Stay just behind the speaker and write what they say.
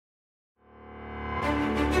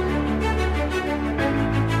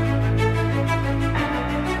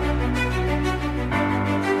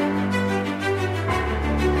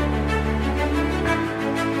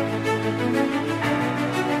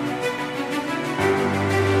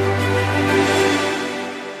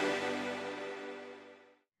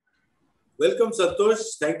welcome,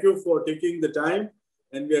 Santosh. Thank you for taking the time,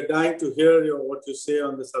 and we are dying to hear what you say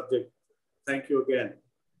on the subject. Thank you again.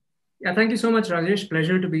 Yeah, thank you so much, Rajesh.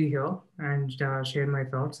 Pleasure to be here and share my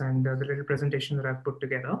thoughts and the little presentation that I've put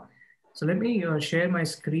together. So let me share my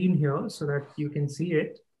screen here so that you can see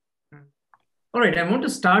it. All right, I want to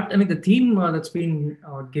start. I mean, the theme that's been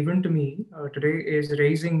given to me today is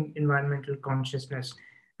raising environmental consciousness,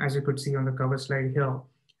 as you could see on the cover slide here.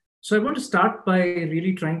 So I want to start by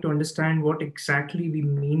really trying to understand what exactly we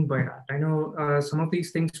mean by that. I know some of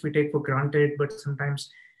these things we take for granted, but sometimes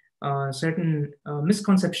certain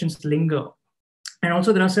misconceptions linger. And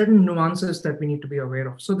also there are certain nuances that we need to be aware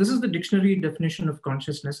of. So this is the dictionary definition of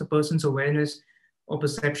consciousness, a person's awareness or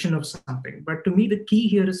perception of something. But to me, the key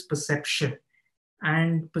here is perception.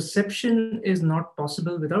 And perception is not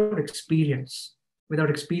possible without experience,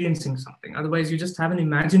 without experiencing something. Otherwise, you just have an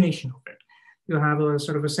imagination of it. You have a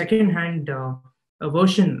sort of a second-hand a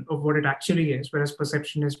version of what it actually is, whereas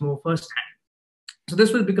perception is more first-hand. So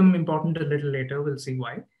this will become important a little later. We'll see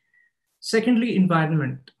why. Secondly,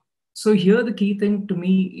 environment. So here the key thing to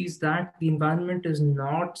me is that the environment is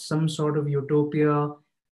not some sort of utopia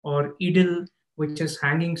or idyll which is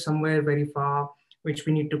hanging somewhere very far, which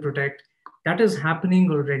we need to protect. That is happening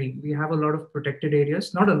already. We have a lot of protected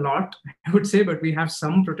areas, not a lot, I would say, but we have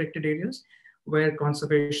some protected areas where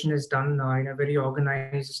conservation is done in a very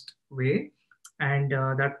organized way. And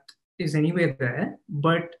that is anyway there.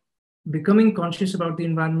 But becoming conscious about the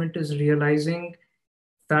environment is realizing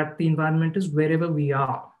that the environment is wherever we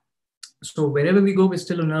are. So wherever we go, we're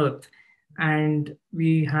still on Earth, and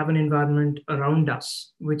we have an environment around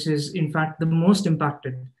us, which is in fact the most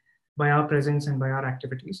impacted by our presence and by our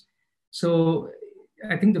activities. So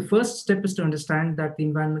I think the first step is to understand that the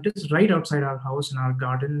environment is right outside our house, in our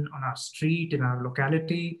garden, on our street, in our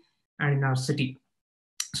locality, and in our city.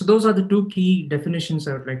 So those are the two key definitions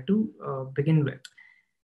I would like to begin with.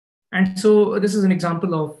 And so this is an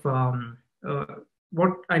example of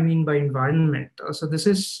what I mean by environment. So this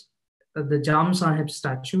is the Jam Sahib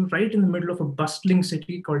statue right in the middle of a bustling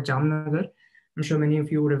city called Jamnagar. I'm sure many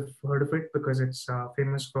of you would have heard of it because it's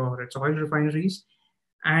famous for its oil refineries.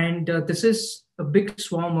 And this is a big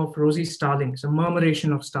swarm of rosy starlings, a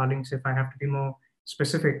murmuration of starlings, if I have to be more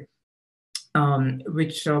specific,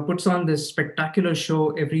 which puts on this spectacular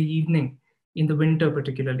show every evening in the winter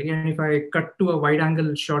particularly. And if I cut to a wide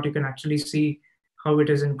angle shot, you can actually see how it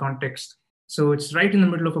is in context. So it's right in the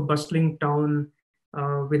middle of a bustling town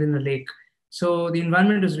within a lake. So the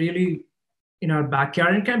environment is really in our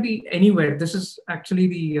backyard. It can be anywhere. This is actually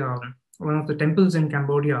the one of the temples in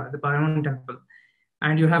Cambodia, the Bayon temple.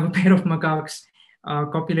 And you have a pair of macaques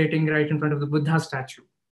copulating right in front of the Buddha statue.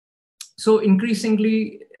 So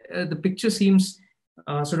increasingly, the picture seems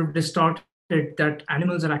sort of distorted, that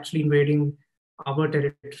animals are actually invading our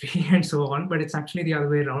territory and so on, but it's actually the other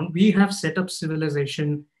way around. We have set up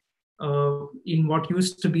civilization in what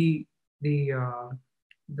used to be the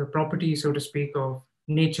property, so to speak, of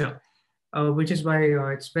nature, which is why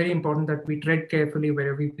it's very important that we tread carefully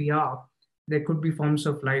wherever we are. There could be forms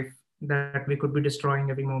of life that we could be destroying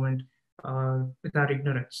every moment with our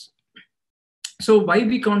ignorance. So why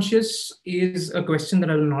be conscious is a question that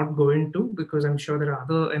I will not go into, because I'm sure there are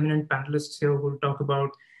other eminent panelists here who will talk about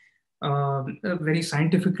very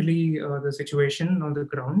scientifically the situation on the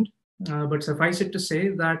ground. But suffice it to say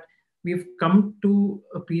that we've come to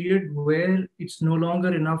a period where it's no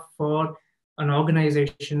longer enough for an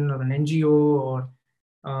organization or an NGO or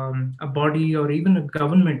a body or even a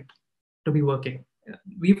government to be working.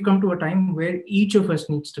 We've come to a time where each of us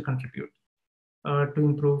needs to contribute to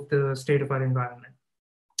improve the state of our environment.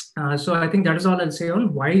 So I think that is all I'll say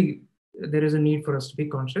on why there is a need for us to be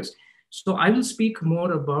conscious. So I will speak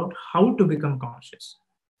more about how to become conscious.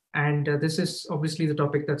 And this is obviously the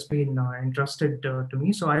topic that's been entrusted to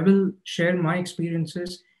me. So I will share my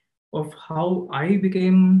experiences of how I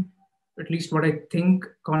became, at least what I think,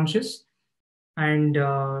 conscious, and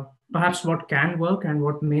perhaps what can work and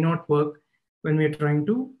what may not work when we're trying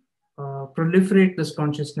to proliferate this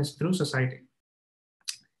consciousness through society.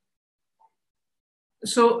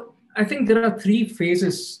 So I think there are three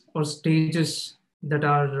phases or stages that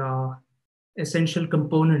are essential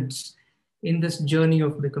components in this journey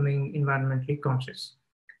of becoming environmentally conscious.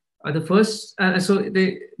 The first, so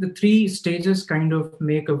the three stages kind of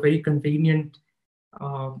make a very convenient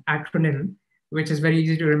acronym, which is very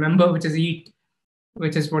easy to remember, which is EAT,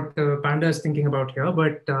 which is what the panda is thinking about here.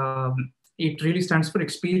 But it really stands for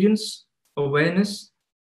experience, awareness,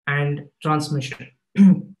 and transmission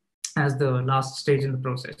as the last stage in the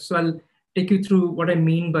process. So I'll take you through what I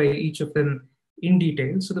mean by each of them in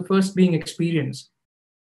detail. So the first being experience.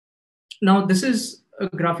 Now, this is a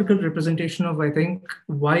graphical representation of, I think,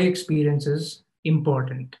 why experience is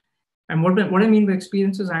important. And what I mean by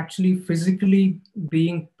experience is actually physically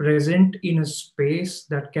being present in a space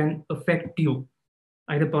that can affect you,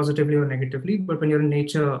 either positively or negatively. But when you're in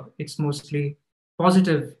nature, it's mostly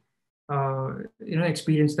positive,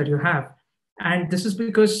 experience that you have. And this is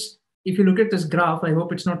because if you look at this graph, I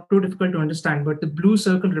hope it's not too difficult to understand, but the blue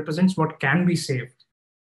circle represents what can be saved,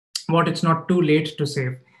 what it's not too late to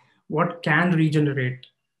save, what can regenerate,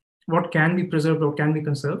 what can be preserved, what can be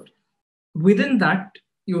conserved. Within that,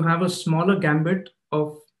 you have a smaller gambit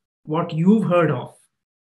of what you've heard of,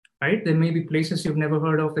 right? There may be places you've never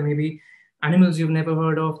heard of, there may be animals you've never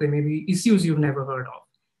heard of, there may be issues you've never heard of.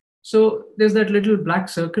 So there's that little black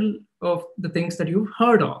circle of the things that you've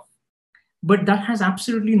heard of. But that has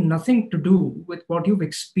absolutely nothing to do with what you've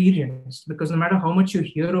experienced, because no matter how much you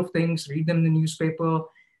hear of things, read them in the newspaper,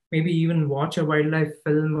 maybe even watch a wildlife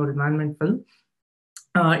film or environment film,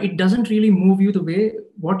 it doesn't really move you the way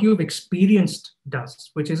what you've experienced does,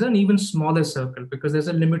 which is an even smaller circle, because there's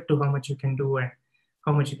a limit to how much you can do and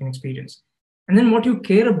how much you can experience. And then what you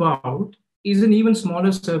care about is an even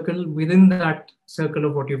smaller circle within that circle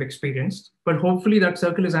of what you've experienced. But hopefully that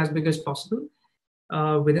circle is as big as possible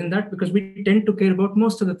within that, because we tend to care about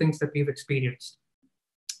most of the things that we've experienced.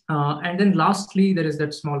 And then lastly, there is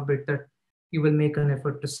that small bit that you will make an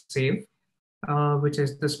effort to save, which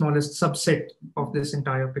is the smallest subset of this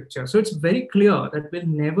entire picture. So it's very clear that we'll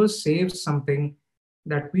never save something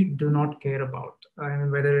that we do not care about. I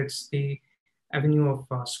mean, whether it's the avenue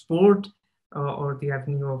of sport, or the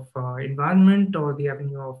avenue of environment, or the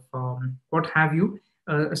avenue of what have you,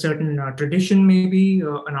 a certain tradition, maybe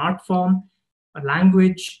an art form, a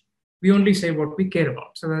language. We only say what we care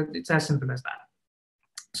about. So it's as simple as that.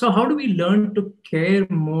 So how do we learn to care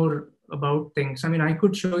more about things? I mean, I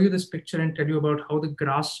could show you this picture and tell you about how the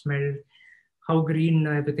grass smelled, how green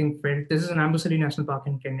everything felt. This is an Amboseli National Park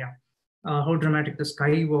in Kenya. How dramatic the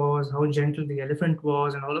sky was, how gentle the elephant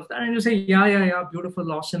was, and all of that. And you say, yeah, beautiful,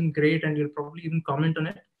 awesome, great, and you'll probably even comment on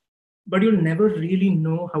it. But you'll never really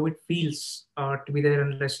know how it feels to be there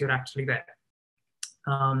unless you're actually there.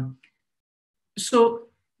 So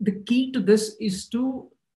the key to this is to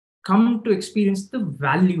come to experience the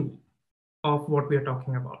value of what we are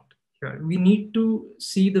talking about here. We need to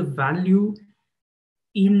see the value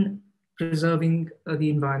in preserving the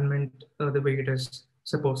environment the way it is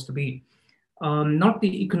supposed to be. Not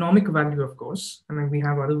the economic value, of course. I mean, we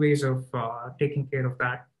have other ways of taking care of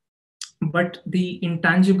that. But the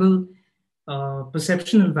intangible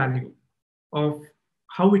perceptual value of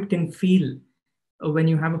how it can feel when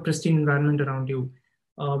you have a pristine environment around you,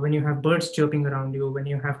 when you have birds chirping around you, when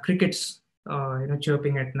you have crickets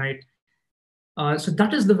chirping at night. So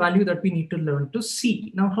that is the value that we need to learn to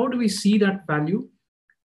see. Now, how do we see that value?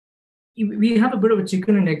 We have a bit of a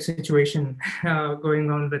chicken and egg situation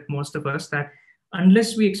going on with most of us, that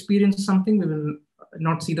unless we experience something, we will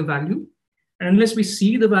not see the value. And unless we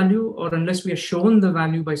see the value, or unless we are shown the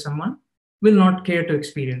value by someone, we'll not care to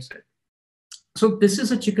experience it. So this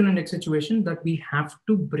is a chicken and egg situation that we have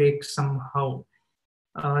to break somehow.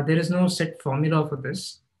 There is no set formula for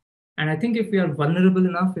this. And I think if we are vulnerable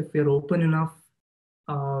enough, if we are open enough,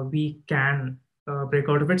 we can break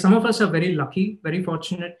out of it. Some of us are very lucky, very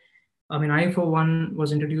fortunate. I mean, I, for one,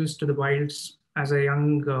 was introduced to the wilds as a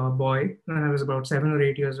young boy when I was about 7 or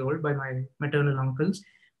 8 years old by my maternal uncles,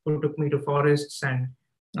 who took me to forests and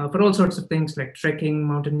for all sorts of things like trekking,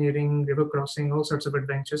 mountaineering, river crossing, all sorts of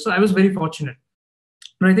adventures. So I was very fortunate.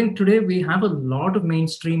 But I think today we have a lot of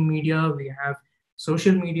mainstream media, we have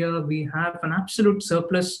social media, we have an absolute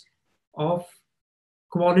surplus of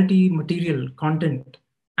quality material content,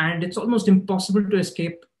 and it's almost impossible to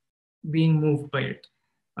escape being moved by it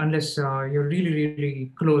unless you're really,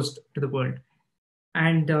 really closed to the world.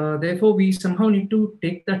 And therefore, we somehow need to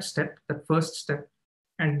take that step, that first step.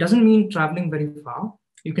 And it doesn't mean traveling very far.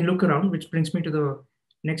 You can look around, which brings me to the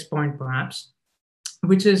next point, perhaps,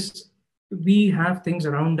 which is we have things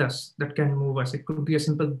around us that can move us. It could be a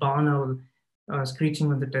simple barn owl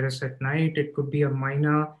screeching on the terrace at night. It could be a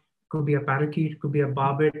myna, it could be a parakeet, it could be a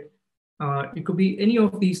barbet. It could be any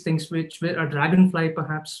of these things, which a dragonfly,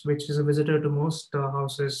 perhaps, which is a visitor to most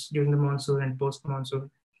houses during the monsoon and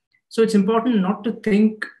post-monsoon. So it's important not to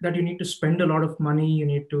think that you need to spend a lot of money, you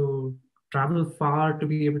need to travel far to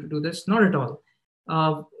be able to do this. Not at all.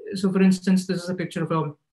 So for instance, this is a picture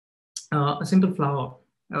of a simple flower,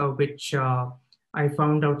 which I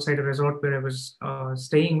found outside a resort where I was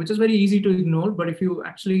staying, which is very easy to ignore. But if you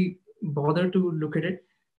actually bother to look at it,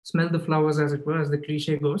 smell the flowers, as it were, as the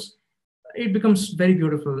cliche goes, it becomes very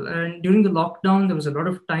beautiful. And during the lockdown, there was a lot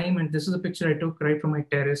of time. And this is a picture I took right from my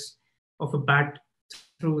terrace of a bat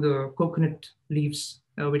through the coconut leaves,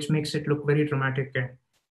 which makes it look very dramatic and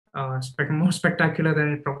more spectacular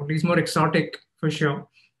than it probably is, more exotic for sure.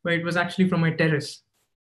 But it was actually from my terrace.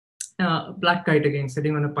 Black kite again,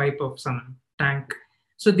 sitting on a pipe of some tank.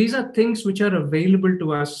 So these are things which are available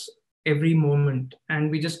to us every moment, and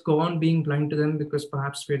we just go on being blind to them because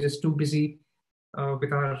perhaps we're just too busy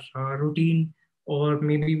with our routine, or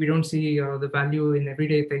maybe we don't see the value in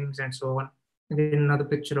everyday things and so on. Again, another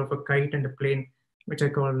picture of a kite and a plane, which I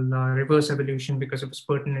call reverse evolution because it was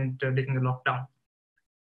pertinent during the lockdown.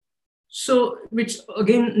 So, which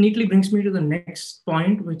again neatly brings me to the next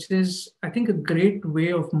point, which is, I think, a great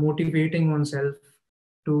way of motivating oneself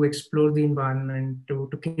to explore the environment, to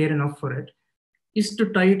care enough for it, is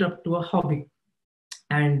to tie it up to a hobby.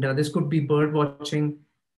 And this could be bird watching,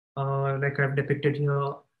 like I've depicted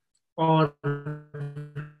here, or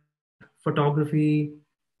photography,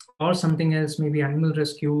 or something else, maybe animal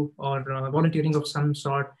rescue or volunteering of some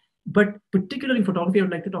sort. But particularly photography, I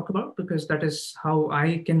would like to talk about because that is how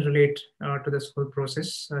I can relate to this whole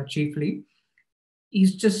process chiefly,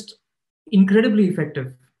 is just incredibly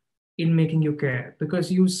effective in making you care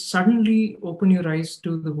because you suddenly open your eyes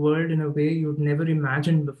to the world in a way you'd never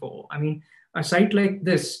imagined before. I mean, a sight like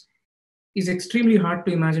this is extremely hard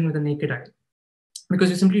to imagine with a naked eye because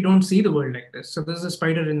you simply don't see the world like this. So there's a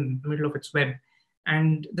spider in the middle of its web.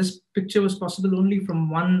 And this picture was possible only from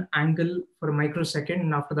one angle for a microsecond.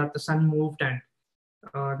 And after that, the sun moved and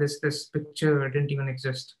this picture didn't even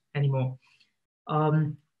exist anymore.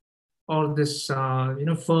 Or this,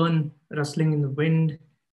 fern rustling in the wind,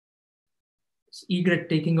 egret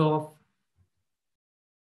taking off,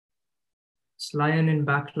 lion in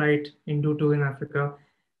backlight in Dutu in Africa.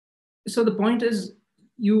 So the point is,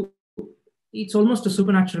 it's almost a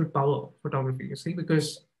supernatural power, photography, you see,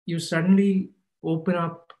 because you suddenly open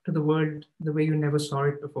up to the world the way you never saw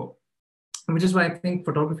it before, which is why I think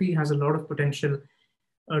photography has a lot of potential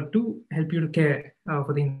to help you to care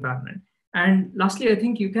for the environment. And lastly, I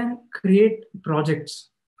think you can create projects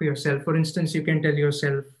for yourself. For instance, you can tell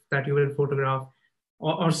yourself that you will photograph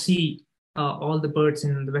or see all the birds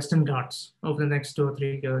in the Western Ghats over the next 2 or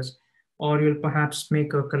 3 years, or you'll perhaps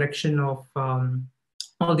make a collection of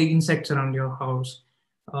all the insects around your house,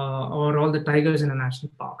 or all the tigers in a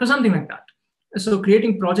national park, or something like that. So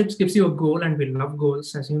creating projects gives you a goal, and we love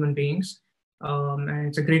goals as human beings. And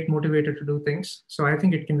it's a great motivator to do things. So I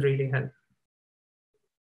think it can really help.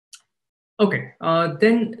 Okay,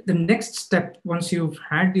 then the next step, once you've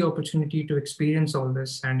had the opportunity to experience all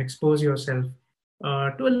this and expose yourself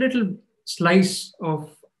to a little slice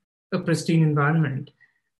of a pristine environment,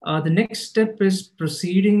 the next step is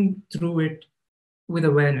proceeding through it with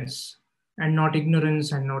awareness and not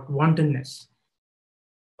ignorance and not wantonness.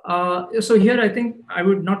 So here, I think I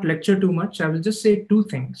would not lecture too much. I will just say 2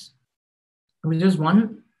 things, which is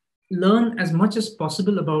one, learn as much as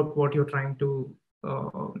possible about what you're trying to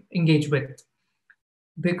engage with,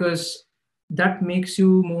 because that makes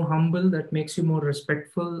you more humble, that makes you more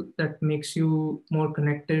respectful, that makes you more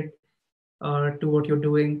connected to what you're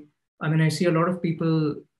doing. I mean, I see a lot of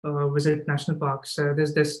people visit national parks.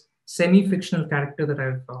 There's this semi-fictional character that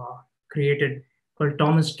I've created called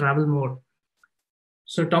Thomas Travelmore.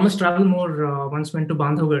 So Thomas Travelmore once went to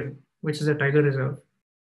Bandhavgarh, which is a tiger reserve.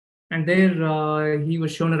 And there he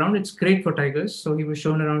was shown around. It's great for tigers. So he was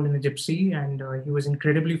shown around in a gypsy, and he was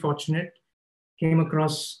incredibly fortunate. Came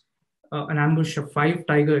across an ambush of 5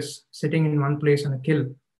 tigers sitting in one place on a kill.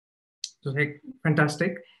 So like,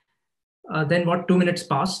 fantastic. Then 2 minutes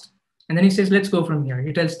passed. And then he says, let's go from here.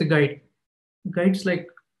 He tells the guide. The guide's like,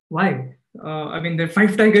 why? I mean, there are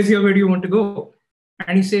 5 tigers here. Where do you want to go?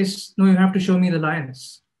 And he says, no, you have to show me the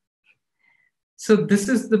lions. So this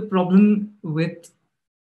is the problem with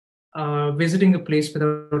visiting a place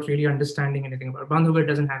without really understanding anything about it. Bandhavgarh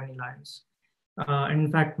doesn't have any lions. And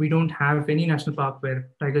in fact, we don't have any national park where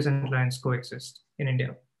tigers and lions coexist in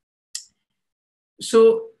India.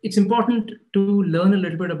 So it's important to learn a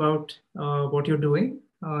little bit about what you're doing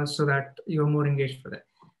so that you're more engaged with it.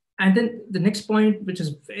 And then the next point, which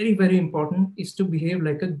is very, very important, is to behave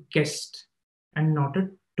like a guest and not a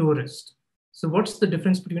tourist. So what's the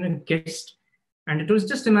difference between a guest and a tourist?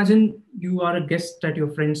 Just imagine you are a guest at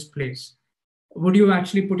your friend's place. Would you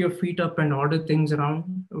actually put your feet up and order things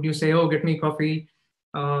around? Would you say, oh, get me coffee,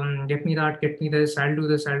 get me that, get me this, I'll do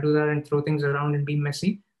this, I'll do that, and throw things around and be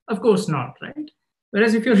messy? Of course not, right?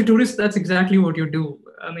 Whereas if you're a tourist, that's exactly what you do.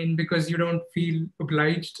 I mean, because you don't feel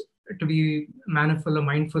obliged to be mannerful or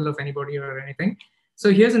mindful of anybody or anything. So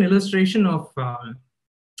here's an illustration of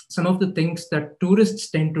some of the things that tourists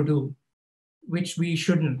tend to do, which we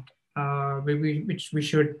shouldn't, which we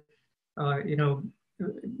should,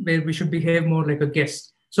 where we should behave more like a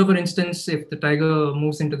guest. So for instance, if the tiger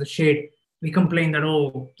moves into the shade, we complain that,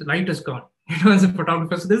 oh, the light is gone, as a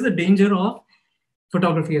photographer. So there's a danger of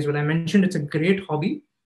photography as well. I mentioned it's a great hobby,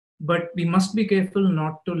 but we must be careful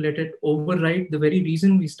not to let it override the very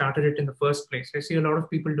reason we started it in the first place. I see a lot of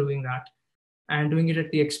people doing that and doing it at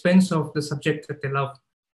the expense of the subject that they love.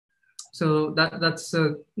 So that's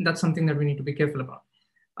something that we need to be careful about.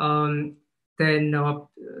 Then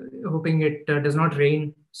hoping it does not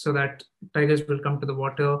rain so that tigers will come to the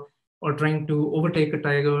water, or trying to overtake a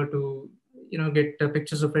tiger to get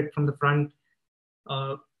pictures of it from the front.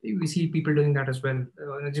 We see people doing that as well.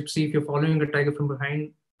 In a gypsy, if you're following a tiger from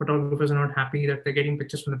behind, photographers are not happy that they're getting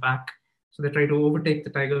pictures from the back, so they try to overtake the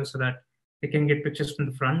tiger so that they can get pictures from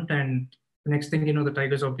the front. And the next thing you know, the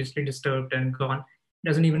tiger's obviously disturbed and gone. It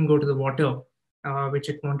doesn't even go to the water, which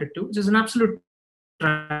it wanted to, which is an absolute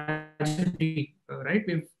tragedy, right?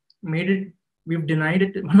 We've denied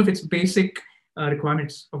it one of its basic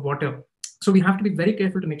requirements of water. So we have to be very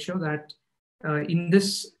careful to make sure that in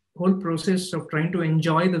this whole process of trying to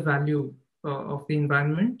enjoy the value of the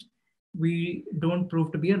environment, we don't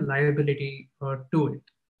prove to be a liability to it.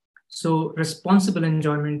 So responsible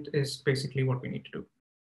enjoyment is basically what we need to do.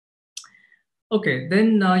 Okay,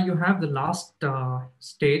 then you have the last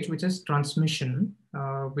stage, which is transmission,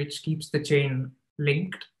 which keeps the chain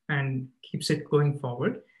linked and keeps it going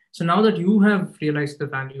forward. So now that you have realized the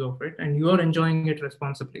value of it and you are enjoying it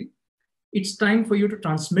responsibly, it's time for you to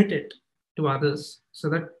transmit it to others so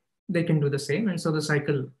that they can do the same. And so the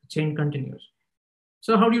cycle chain continues.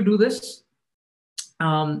 So how do you do this?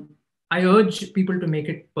 I urge people to make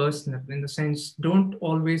it personal, in the sense, don't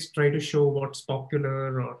always try to show what's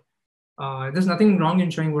popular, or there's nothing wrong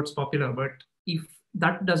in showing what's popular, but if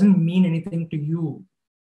that doesn't mean anything to you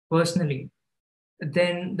personally,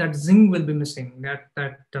 then that zing will be missing, that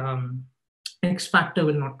X factor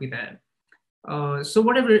will not be there. So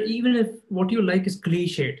whatever, even if what you like is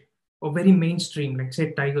cliched or very mainstream, like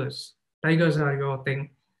say tigers are your thing,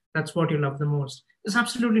 that's what you love the most, there's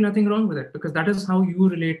absolutely nothing wrong with it, because that is how you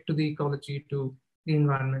relate to the ecology, to the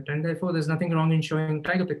environment, and therefore there's nothing wrong in showing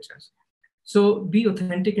tiger pictures. So be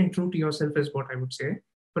authentic and true to yourself is what I would say.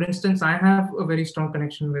 For instance, I have a very strong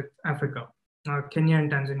connection with Africa, Kenya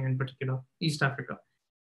and Tanzania in particular, East Africa.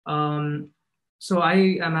 So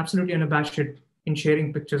I am absolutely unabashed in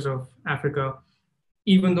sharing pictures of Africa,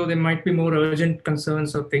 even though there might be more urgent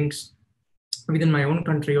concerns or things within my own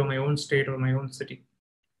country or my own state or my own city.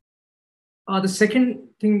 The second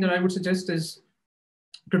thing that I would suggest is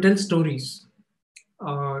to tell stories,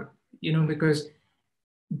 because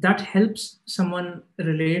that helps someone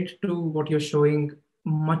relate to what you're showing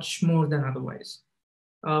much more than otherwise.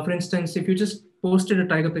 For instance, if you just posted a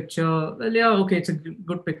tiger picture, well, yeah, okay, it's a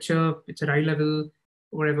good picture, it's at eye level,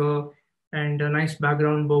 whatever, and a nice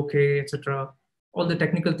background bokeh, etc. All the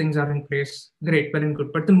technical things are in place, great, well and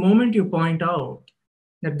good. But the moment you point out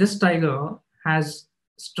that this tiger has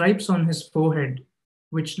stripes on his forehead,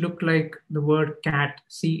 which look like the word cat,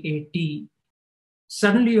 C-A-T,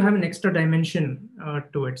 suddenly you have an extra dimension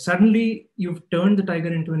to it. Suddenly you've turned the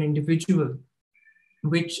tiger into an individual,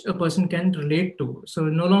 which a person can relate to. So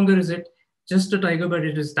no longer is it just a tiger, but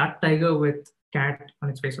it is that tiger with cat on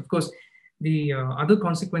its face. Of course, the other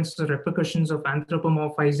consequences or repercussions of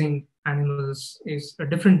anthropomorphizing animals is a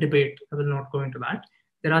different debate. I will not go into that.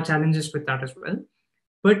 There are challenges with that as well.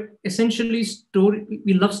 But essentially,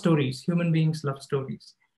 we love stories. Human beings love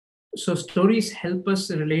stories. So stories help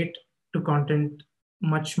us relate to content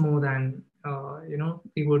much more than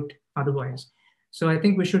we would otherwise. So I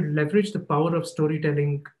think we should leverage the power of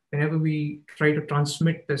storytelling whenever we try to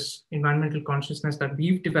transmit this environmental consciousness that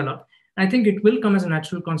we've developed. I think it will come as a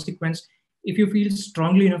natural consequence. If you feel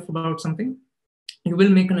strongly enough about something, you will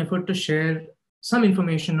make an effort to share some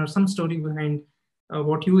information or some story behind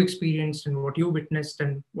what you experienced and what you witnessed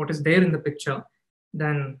and what is there in the picture,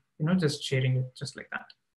 than just sharing it just like that.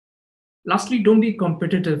 Lastly, don't be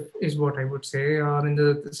competitive is what I would say.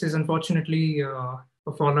 This is unfortunately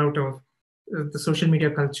a fallout of the social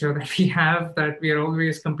media culture that we have, that we are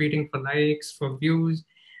always competing for likes, for views,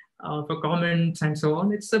 for comments, and so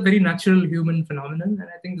on. It's a very natural human phenomenon, and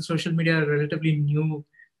I think the social media is a relatively new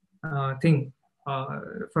thing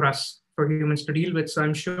for us, for humans to deal with. So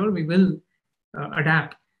I'm sure we will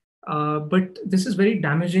adapt. But this is very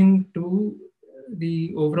damaging to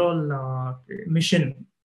the overall mission,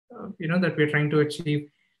 that we're trying to achieve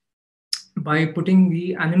by putting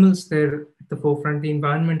the animals there at the forefront, the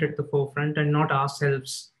environment at the forefront, and not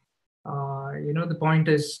ourselves. The point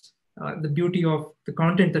is the beauty of the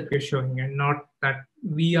content that we're showing, and not that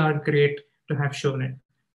we are great to have shown it.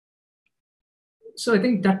 So I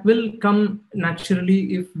think that will come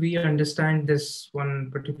naturally if we understand this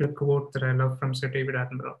one particular quote that I love from Sir David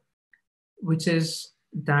Attenborough, which is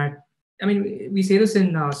that, I mean, we say this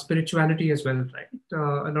in spirituality as well, right?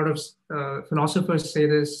 A lot of philosophers say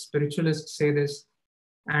this, spiritualists say this,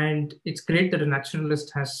 and it's great that a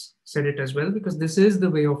naturalist has said it as well, because this is the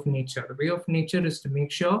way of nature. The way of nature is to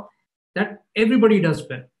make sure that everybody does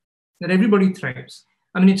well, that everybody thrives.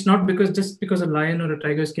 I mean, it's not because just because a lion or a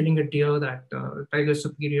tiger is killing a deer that tiger is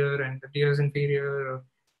superior and the deer is inferior.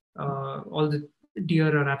 Or, all the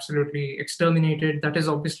deer are absolutely exterminated. That is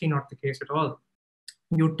obviously not the case at all.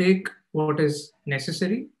 You take what is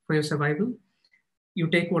necessary for your survival. You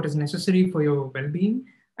take what is necessary for your well-being.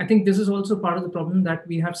 I think this is also part of the problem, that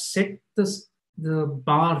we have set the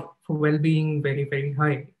bar for well-being very, very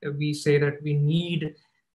high. We say that we need,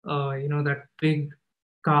 that big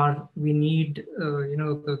car. We need,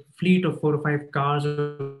 the fleet of 4 or 5 cars.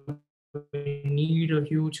 We need a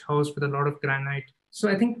huge house with a lot of granite. So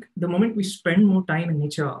I think the moment we spend more time in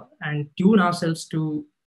nature and tune ourselves to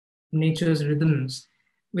nature's rhythms,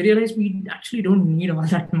 we realize we actually don't need all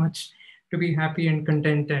that much to be happy and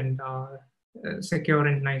content and secure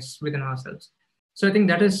and nice within ourselves. So I think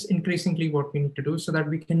that is increasingly what we need to do, so that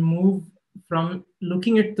we can move from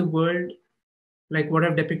looking at the world like what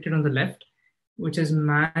I've depicted on the left, which is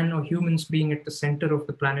man or humans being at the center of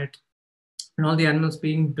the planet and all the animals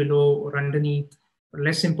being below or underneath, or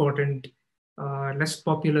less important, less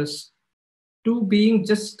populous, to being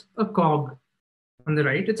just a cog on the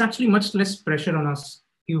right. It's actually much less pressure on us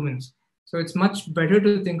humans. So it's much better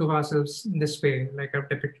to think of ourselves in this way, like I've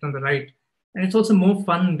depicted on the right. And it's also more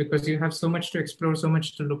fun because you have so much to explore, so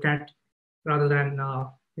much to look at, rather than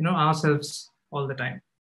ourselves all the time.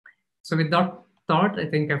 So with that thought, I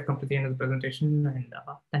think I've come to the end of the presentation, and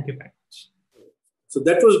thank you very much. So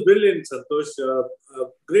that was brilliant, Santosh.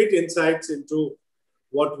 Great insights into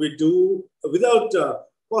what we do without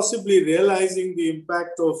possibly realizing the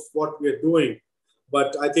impact of what we're doing.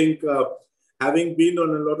 But I think having been on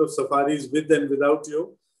a lot of safaris with and without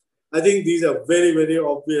you, I think these are very, very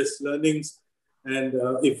obvious learnings. And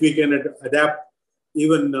if we can adapt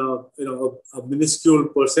even a minuscule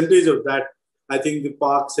percentage of that, I think the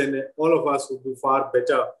parks and all of us would be far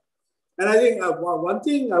better. And I think one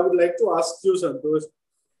thing I would like to ask you, Santosh,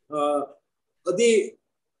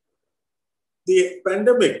 the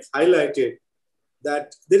pandemic highlighted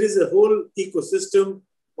that there is a whole ecosystem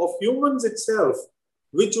of humans itself,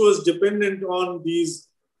 which was dependent on these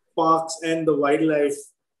parks and the wildlife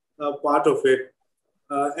part of it.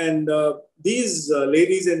 And these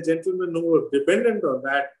ladies and gentlemen who were dependent on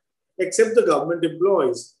that, except the government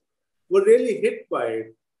employees, were really hit by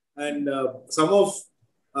it. And some of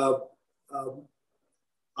our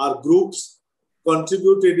groups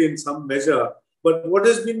contributed in some measure. But what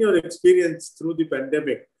has been your experience through the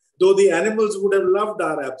pandemic? Though the animals would have loved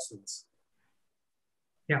our absence.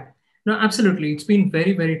 Yeah, no, absolutely. It's been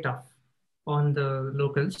very, very tough on the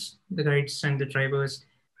locals, the guides and the drivers,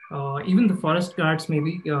 even the forest guards,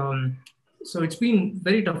 maybe. So it's been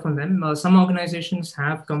very tough on them. Some organizations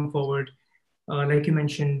have come forward, like you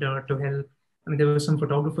mentioned, to help. I mean, there were some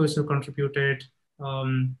photographers who contributed,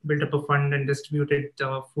 built up a fund and distributed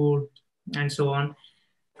food and so on.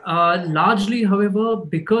 Largely, however,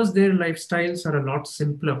 because their lifestyles are a lot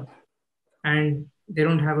simpler and they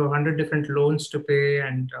don't have 100 different loans to pay.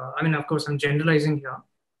 And I mean, of course, I'm generalizing here.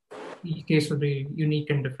 Each case will be unique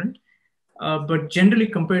and different. But generally,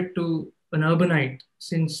 compared to an urbanite,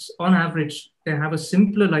 since on average they have a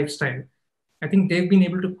simpler lifestyle, I think they've been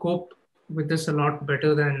able to cope with this a lot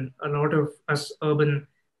better than a lot of us urban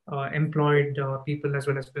employed people as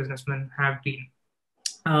well as businessmen have been.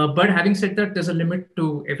 But having said that, there's a limit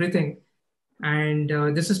to everything. And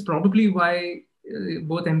this is probably why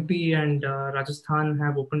both MP and Rajasthan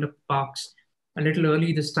have opened up parks a little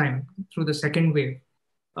early this time through the second wave.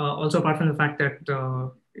 Also, apart from the fact that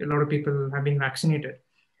a lot of people have been vaccinated,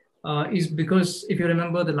 is because if you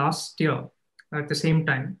remember the last year at the same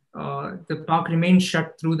time, the park remained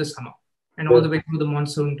shut through the summer and all the way through the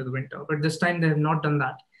monsoon to the winter. But this time they have not done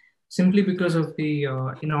that, simply because of the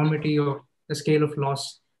enormity of the scale of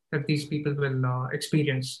loss that these people will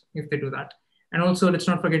experience if they do that. And also, let's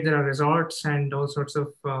not forget there are resorts and all sorts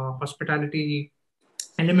of hospitality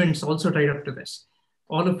elements also tied up to this,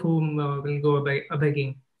 all of whom will go a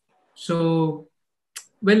begging. So,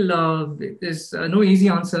 well, there's no easy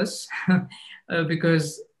answers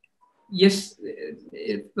because, yes,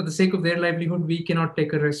 for the sake of their livelihood, we cannot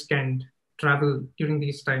take a risk and travel during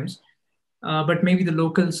these times. But maybe the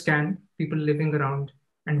locals can, people living around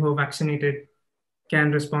and who are vaccinated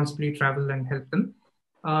can responsibly travel and help them.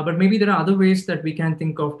 But maybe there are other ways that we can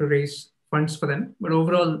think of to raise funds for them. But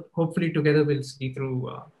overall, hopefully together we'll see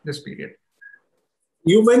through this period.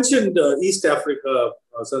 You mentioned East Africa,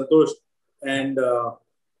 Santosh, and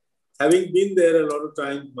having been there a lot of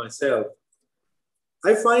times myself,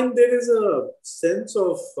 I find there is a sense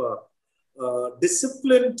of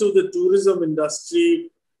discipline to the tourism industry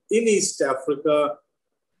in East Africa,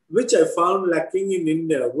 which I found lacking in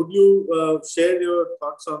India. Would you share your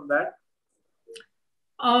thoughts on that?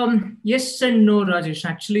 Yes and no, Rajesh.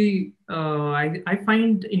 Actually, I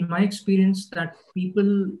find in my experience that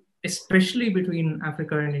people, especially between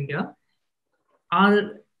Africa and India,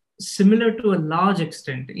 are similar to a large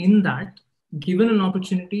extent in that given an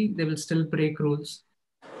opportunity, they will still break rules.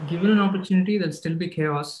 Given an opportunity, there'll still be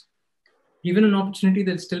chaos. Given an opportunity,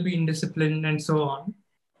 there'll still be indiscipline and so on.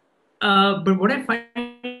 But what I find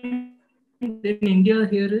in India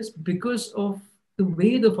here is because of the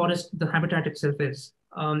way the forest, the habitat itself is,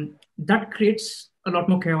 that creates a lot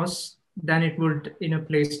more chaos than it would in a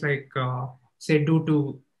place like, say,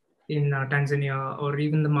 Dutu in Tanzania, or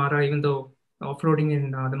even the Mara, even though off-roading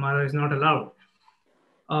in the Mara is not allowed.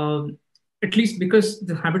 At least because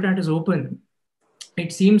the habitat is open,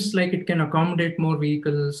 it seems like it can accommodate more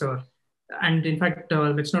vehicles, and in fact,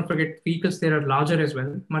 let's not forget vehicles there are larger as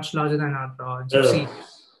well, much larger than our gypsy,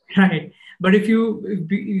 right? But if you've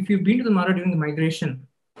been to the Mara during the migration,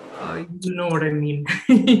 you know what I mean.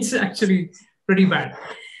 It's actually pretty bad.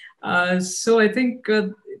 So I think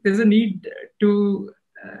there's a need to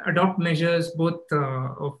adopt measures both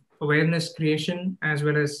of awareness creation as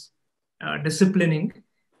well as disciplining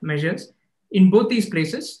measures in both these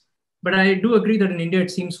places. But I do agree that in India, it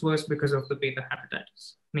seems worse because of the way the habitat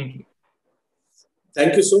is, mainly.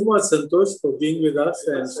 Thank you so much, Santosh, for being with us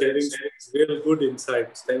and sharing real good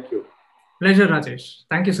insights. Thank you. Pleasure, Rajesh.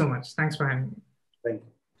 Thank you so much. Thanks for having me. Thank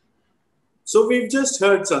you. So we've just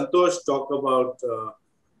heard Santosh talk about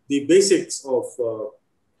the basics of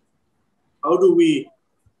how do we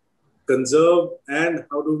conserve and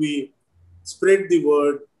how do we spread the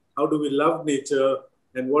word, how do we love nature,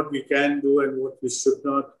 and what we can do and what we should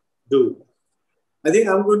not do. I think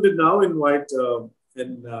I'm going to now invite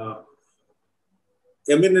an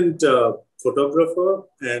eminent photographer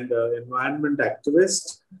and environment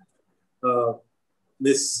activist,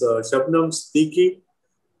 Miss Shabnam Siddiqui,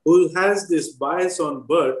 who has this bias on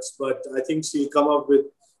birds, but I think she'll come up with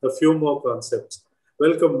a few more concepts.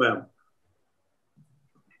 Welcome, ma'am.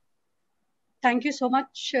 Thank you so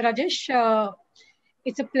much, Rajesh.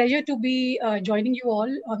 It's a pleasure to be joining you all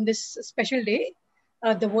on this special day,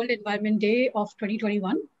 the World Environment Day of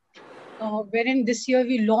 2021, wherein this year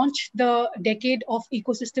we launched the Decade of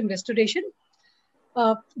Ecosystem Restoration.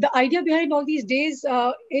 The idea behind all these days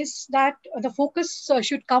is that the focus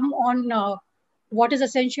should come on what is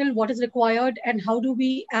essential, what is required, and how do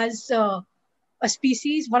we as a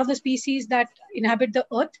species, one of the species that inhabit the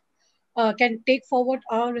earth, can take forward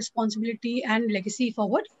our responsibility and legacy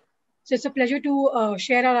forward. So it's a pleasure to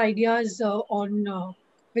share our ideas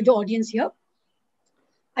with the audience here.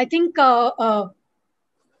 I think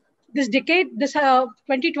this decade, this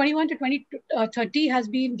 2021 to 2030 has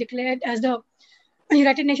been declared as the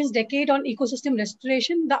United Nations Decade on Ecosystem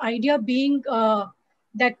Restoration. The idea being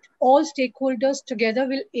that all stakeholders together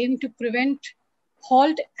will aim to prevent,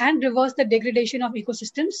 halt, and reverse the degradation of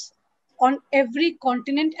ecosystems on every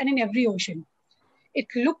continent and in every ocean. It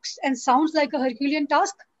looks and sounds like a Herculean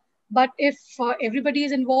task, but if everybody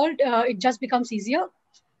is involved, it just becomes easier.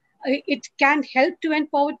 It can help to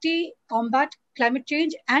end poverty, combat climate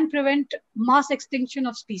change, and prevent mass extinction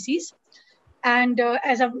of species. And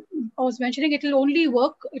as I was mentioning, it will only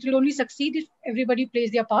work, it will only succeed if everybody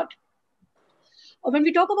plays their part. When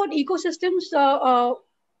we talk about ecosystems,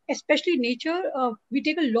 especially nature, we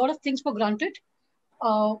take a lot of things for granted.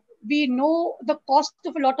 We know the cost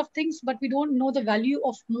of a lot of things, but we don't know the value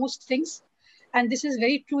of most things. And this is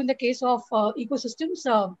very true in the case of ecosystems.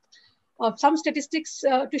 Some statistics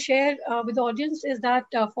to share with the audience is that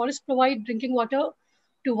forests provide drinking water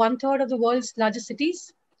to 1/3 of the world's largest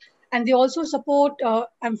cities. And they also support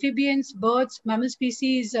amphibians, birds, mammal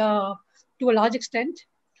species to a large extent.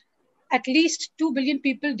 At least 2 billion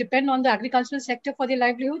people depend on the agricultural sector for their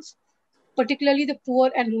livelihoods, particularly the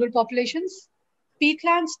poor and rural populations.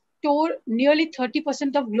 Peatlands store nearly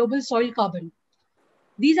 30% of global soil carbon.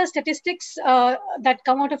 These are statistics that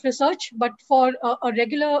come out of research, but for a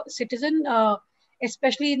regular citizen,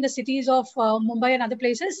 especially in the cities of Mumbai and other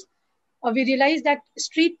places, we realize that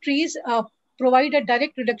street trees provide a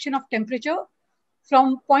direct reduction of temperature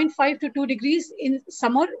from 0.5 to 2 degrees in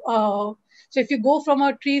summer. So if you go from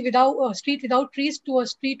a street without trees to a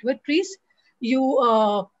street with trees, you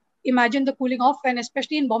imagine the cooling off. And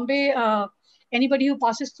especially in Bombay, Anybody who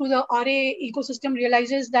passes through the RA ecosystem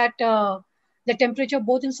realizes that the temperature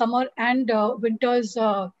both in summer and winters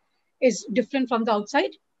is different from the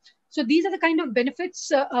outside. So these are the kind of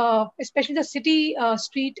benefits, especially the city,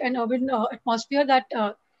 street and urban atmosphere that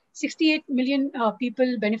 68 million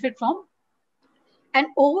people benefit from. And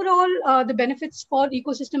overall, the benefits for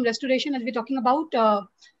ecosystem restoration, as we're talking about,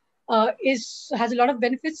 has a lot of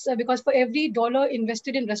benefits because for every dollar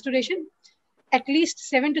invested in restoration, at least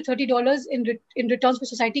 $7 to $30 in returns for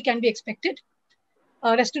society can be expected.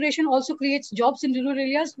 Restoration also creates jobs in rural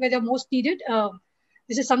areas where they're most needed.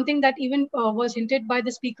 This is something that even was hinted by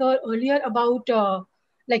the speaker earlier about,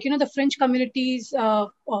 the French communities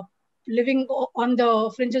living on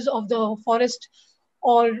the fringes of the forest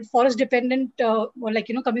or forest dependent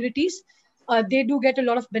communities. They do get a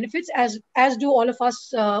lot of benefits, as do all of us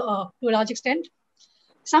to a large extent.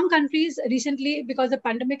 Some countries recently, because the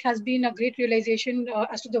pandemic has been a great realization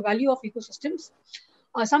as to the value of ecosystems,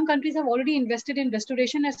 some countries have already invested in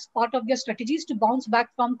restoration as part of their strategies to bounce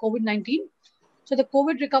back from COVID-19. So the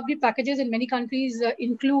COVID recovery packages in many countries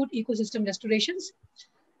include ecosystem restorations.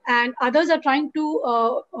 And others are trying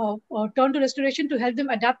to turn to restoration to help them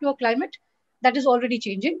adapt to a climate that is already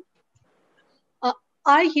changing.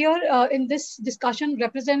 I here in this discussion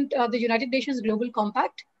represent the United Nations Global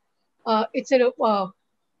Compact. It's a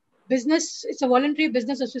voluntary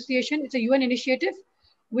business association. It's a UN initiative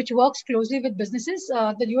which works closely with businesses.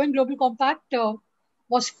 The UN Global Compact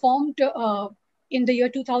was formed in the year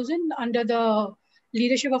 2000 under the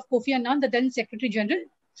leadership of Kofi Annan, the then Secretary General.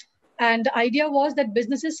 And the idea was that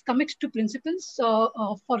businesses commit to principles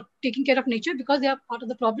for taking care of nature because they are part of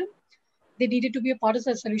the problem. They needed to be a part of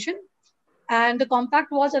the solution. And the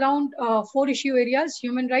compact was around 4 issue areas: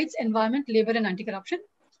 human rights, environment, labor, and anti-corruption.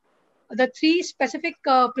 The 3 specific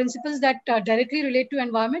principles that directly relate to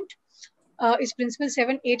environment is principle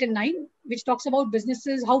 7, 8, and 9, which talks about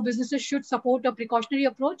how businesses should support a precautionary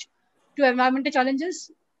approach to environmental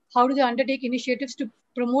challenges. How do they undertake initiatives to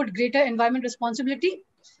promote greater environment responsibility,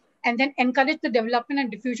 and then encourage the development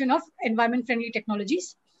and diffusion of environment-friendly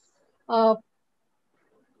technologies. A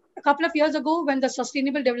couple of years ago, when the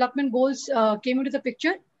Sustainable Development Goals came into the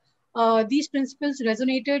picture, these principles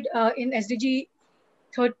resonated in SDG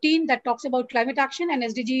 13 that talks about climate action and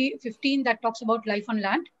SDG 15 that talks about life on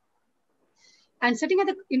land. And sitting at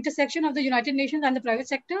the intersection of the United Nations and the private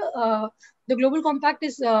sector, the Global Compact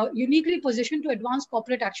is uniquely positioned to advance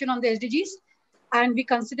corporate action on the SDGs. And we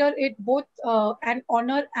consider it both an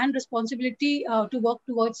honor and responsibility to work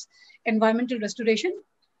towards environmental restoration.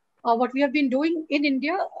 What we have been doing in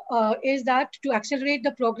India is that to accelerate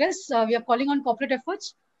the progress, we are calling on corporate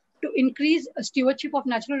efforts to increase stewardship of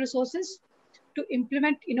natural resources, to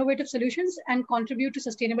implement innovative solutions and contribute to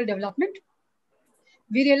sustainable development.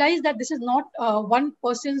 We realize that this is not one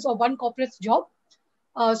person's or one corporate's job.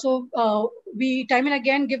 So we time and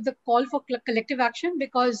again give the call for collective action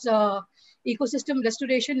because ecosystem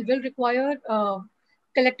restoration will require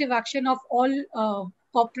collective action of all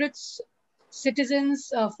corporates,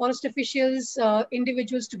 citizens, forest officials,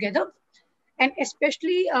 individuals together. And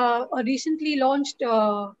especially a recently launched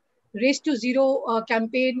Race to Zero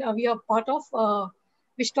campaign we are part of,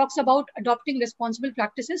 which talks about adopting responsible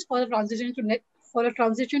practices for a transition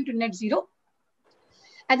to net zero.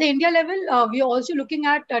 At the India level, we are also looking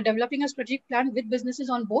at developing a strategic plan with businesses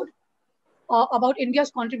on board about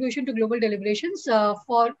India's contribution to global deliberations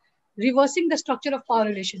for reversing the structure of power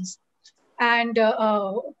relations. And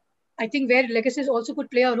I think where Legasis also could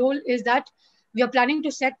play a role is that we are planning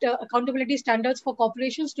to set accountability standards for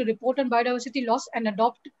corporations to report on biodiversity loss and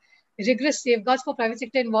adopt rigorous safeguards for private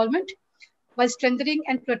sector involvement while strengthening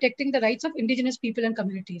and protecting the rights of indigenous people and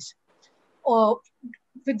communities.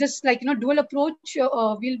 With this dual approach,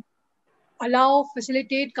 we'll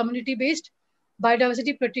facilitate community-based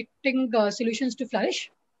biodiversity protecting solutions to flourish.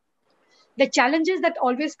 The challenges that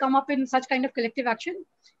always come up in such kind of collective action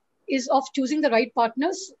is of choosing the right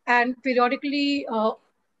partners and periodically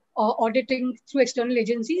auditing through external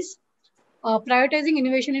agencies, prioritizing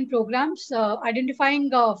innovation in programs, identifying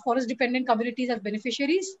forest-dependent communities as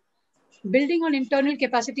beneficiaries, building on internal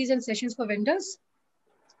capacities and sessions for vendors.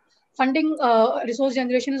 Funding resource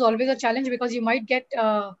generation is always a challenge because you might get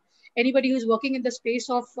anybody who's working in the space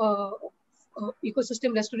of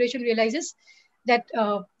ecosystem restoration realizes that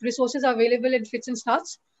resources are available in fits and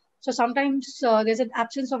starts. So sometimes there's an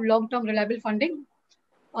absence of long-term reliable funding.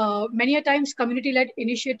 Many a times community-led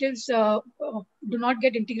initiatives do not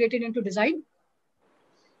get integrated into design.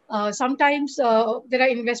 Sometimes there are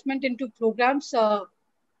investment into programs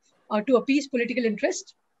to appease political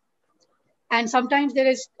interest. And sometimes there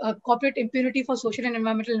is corporate impunity for social and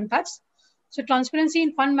environmental impacts. So transparency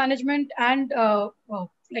in fund management and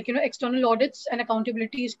external audits and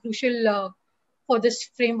accountability is crucial for this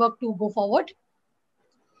framework to go forward.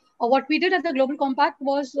 What we did at the Global Compact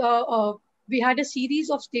was we had a series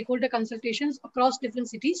of stakeholder consultations across different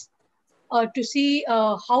cities to see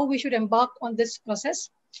how we should embark on this process.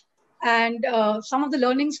 And some of the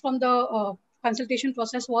learnings from the consultation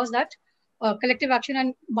process was that collective action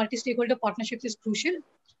and multi-stakeholder partnerships is crucial.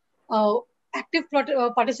 Active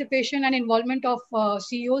participation and involvement of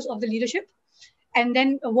CEOs of the leadership, and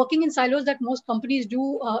then working in silos that most companies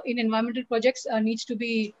do in environmental projects needs to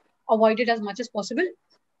be avoided as much as possible.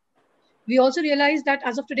 We also realized that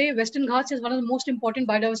as of today, Western Ghats is one of the most important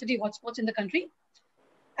biodiversity hotspots in the country,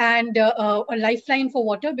 and a lifeline for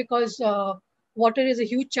water, because water is a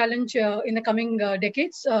huge challenge in the coming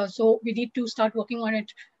decades. So we need to start working on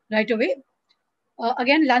it right away.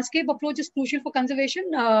 Again, landscape approach is crucial for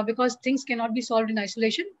conservation because things cannot be solved in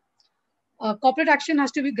isolation. Corporate action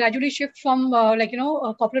has to be gradually shift from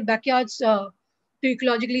corporate backyards to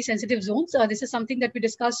ecologically sensitive zones. This is something that we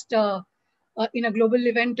discussed in a global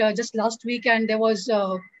event just last week, and there was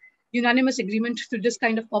unanimous agreement to this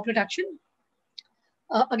kind of corporate action.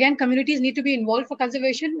 Again, communities need to be involved for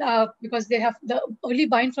conservation because they have the early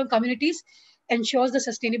buy-in from communities ensures the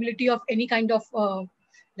sustainability of any kind of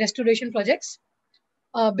restoration projects.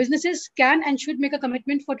 Businesses can and should make a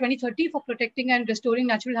commitment for 2030 for protecting and restoring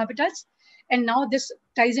natural habitats. And now this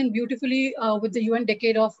ties in beautifully with the UN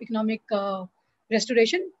Decade of Economic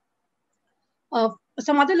Restoration.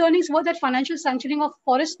 Some other learnings were that financial sanctioning of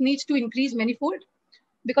forests needs to increase manifold,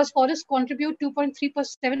 because forests contribute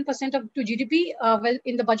 2.37% to GDP. Well,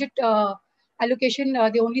 in the budget allocation,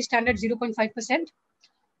 they only stand at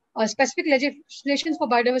 0.5%. Specific legislations for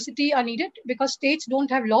biodiversity are needed because states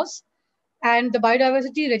don't have laws, and the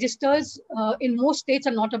biodiversity registers in most states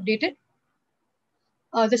are not updated.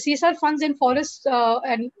 The CSR funds in forests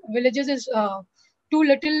and villages is too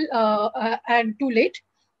little and too late.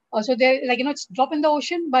 So they're it's drop in the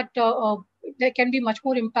ocean, but there can be much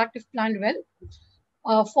more impact if planned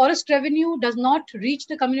well. Forest revenue does not reach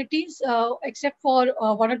the communities except for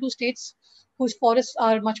one or two states whose forests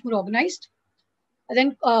are much more organized. And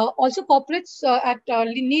then also corporates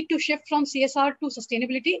need to shift from CSR to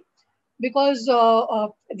sustainability, because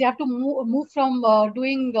they have to move from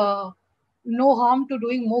doing no harm to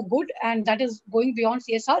doing more good, and that is going beyond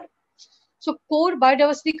CSR. So core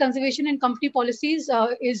biodiversity conservation and company policies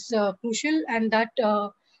is crucial, and that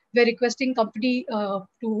we're requesting company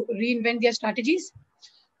to reinvent their strategies.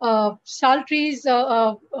 Sal trees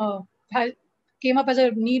came up as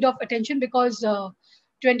a need of attention because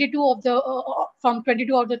 22 of the from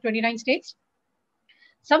 22 out of the 29 states.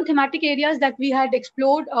 Some thematic areas that we had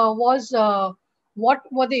explored was what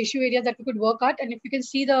were the issue areas that we could work at, and if you can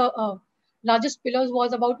see the largest pillars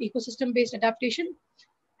was about ecosystem-based adaptation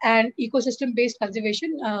and ecosystem-based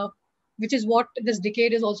conservation, which is what this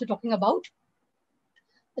decade is also talking about.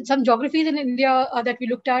 And some geographies in India that we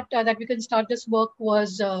looked at that we can start this work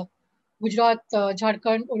was Gujarat,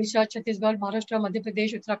 Jharkhand, Odisha, Chhattisgarh, Maharashtra, Madhya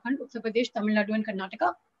Pradesh, Uttarakhand, Uttar Pradesh, Tamil Nadu, and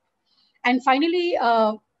Karnataka. And finally,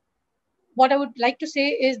 what I would like to say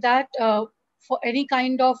is that for any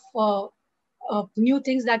kind of new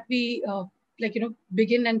things that we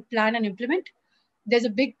begin and plan and implement, there's a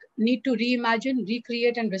big need to reimagine,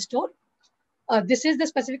 recreate, and restore. This is the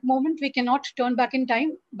specific moment. We cannot turn back in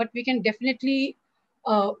time, but we can definitely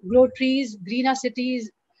grow trees, green our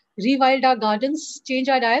cities, rewild our gardens, change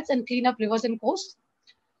our diets, and clean up rivers and coasts.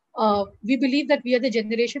 We believe that we are the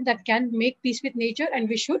generation that can make peace with nature, and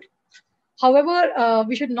we should. However,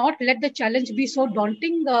 we should not let the challenge be so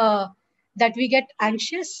daunting that we get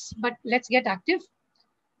anxious, but let's get active.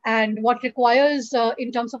 And what requires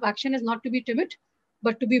in terms of action is not to be timid,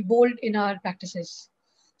 but to be bold in our practices.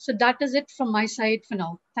 So that is it from my side for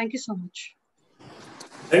now. Thank you so much.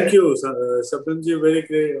 Thank you, Shabnamji. Very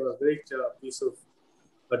great piece of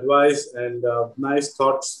advice and nice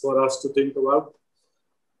thoughts for us to think about.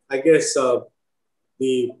 I guess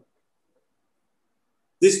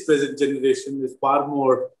this present generation is far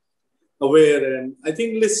more aware, and I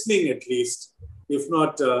think listening at least, if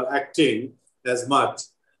not acting as much.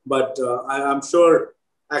 But I'm sure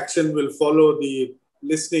action will follow the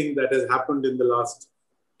listening that has happened in the last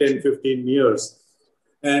 10, 15 years.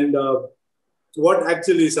 And what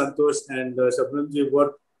actually, Santosh and Shabnamji,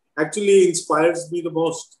 what actually inspires me the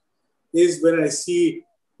most is when I see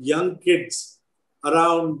young kids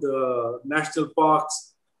around national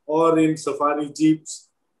parks or in safari jeeps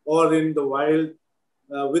or in the wild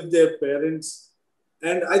with their parents.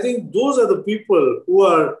 And I think those are the people who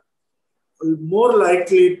are more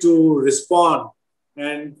likely to respond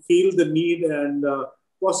and feel the need and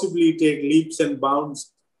possibly take leaps and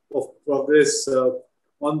bounds of progress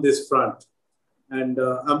on this front. And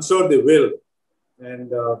I'm sure they will.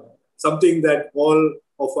 And something that all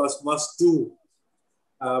of us must do.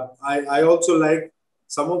 I also like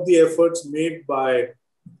some of the efforts made by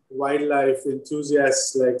wildlife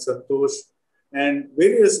enthusiasts like Santosh and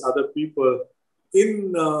various other people.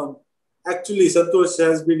 In actually, Santosh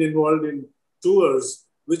has been involved in tours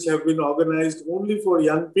which have been organized only for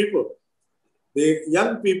young people. The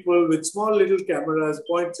young people with small little cameras,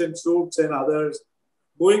 points and shoots and others,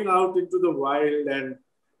 going out into the wild and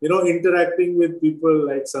interacting with people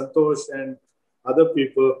like Santosh and other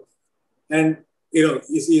people. And you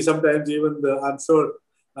see sometimes even I'm sure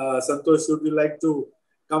Santosh, would you like to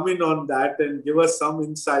come in on that and give us some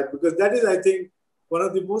insight, because that is, I think, one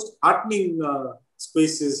of the most heartening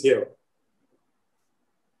spaces here.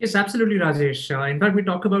 Yes, absolutely, Rajesh. In fact, we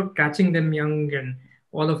talk about catching them young and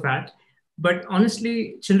all of that. But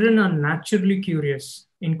honestly, children are naturally curious,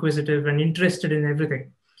 inquisitive, and interested in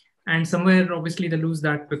everything. And somewhere, obviously, they lose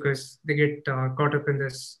that because they get caught up in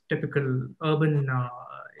this typical urban,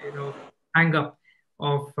 hang up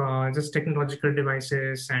of just technological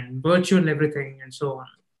devices and virtual everything and so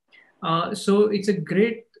on. So it's a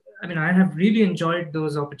great, I have really enjoyed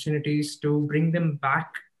those opportunities to bring them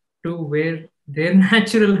back to where their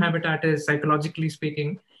natural habitat is, psychologically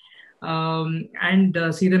speaking, and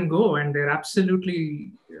see them go. And they're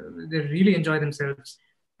absolutely, they really enjoy themselves.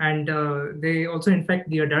 And they also infect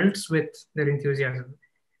the adults with their enthusiasm.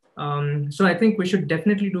 So I think we should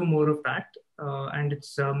definitely do more of that. And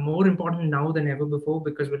it's more important now than ever before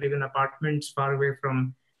because we live in apartments far away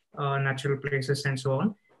from natural places and so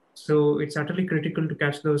on. So it's utterly critical to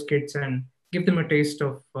catch those kids and give them a taste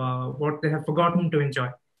of what they have forgotten to enjoy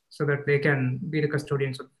so that they can be the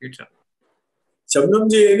custodians of the future. Shabnam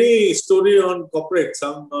ji, any story on corporate?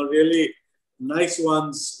 Some really nice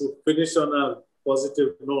ones to finish on a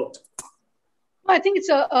positive note. I think it's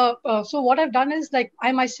so what I've done is, like,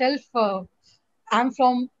 I myself am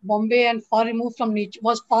from Bombay and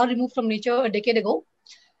was far removed from nature a decade ago.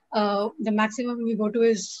 The maximum we go to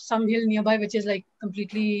is some hill nearby, which is like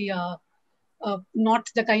completely not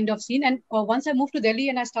the kind of scene. And once I moved to Delhi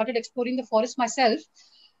and I started exploring the forest myself,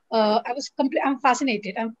 I'm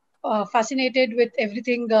fascinated. I'm fascinated with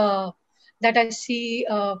everything that I see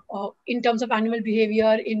in terms of animal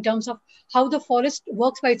behavior, in terms of how the forest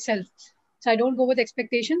works by itself. So I don't go with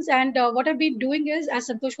expectations. And what I've been doing is, as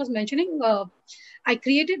Santosh was mentioning, I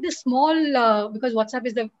created this small, because WhatsApp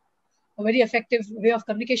is a very effective way of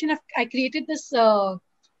communication. I created this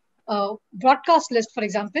broadcast list, for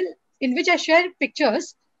example, in which I share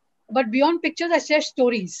pictures, but beyond pictures, I share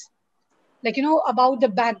stories, like, about the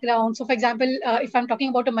background. So, for example, if I'm talking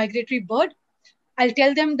about a migratory bird, I'll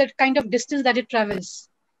tell them the kind of distance that it travels.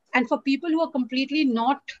 And for people who are completely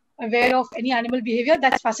not aware of any animal behavior,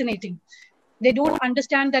 that's fascinating. They don't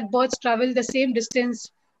understand that birds travel the same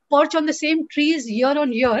distance, perch on the same trees year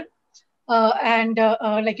on year, and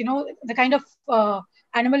the kind of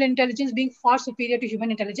animal intelligence being far superior to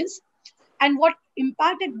human intelligence. And what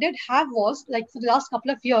impact it did have was, like, for the last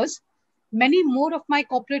couple of years, many more of my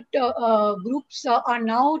corporate groups are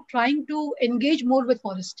now trying to engage more with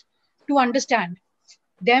forest to understand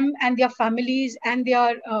them and their families and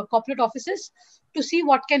their corporate offices to see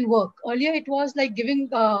what can work. Earlier, it was like giving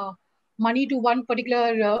money to one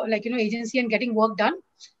particular agency and getting work done.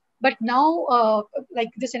 But now, like,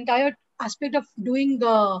 this entire aspect of doing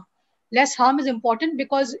less harm is important,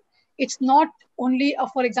 because it's not only,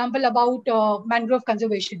 for example, about mangrove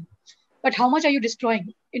conservation, but how much are you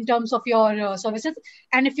destroying in terms of your services?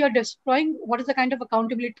 And if you're destroying, what is the kind of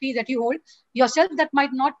accountability that you hold yourself that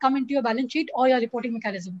might not come into your balance sheet or your reporting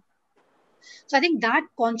mechanism? So I think that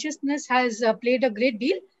consciousness has played a great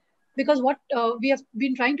deal, because what we have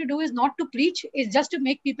been trying to do is not to preach, is just to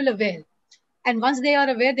make people aware. And once they are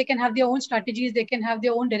aware, they can have their own strategies, they can have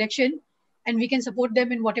their own direction, and we can support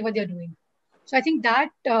them in whatever they're doing. So I think that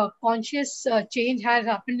conscious change has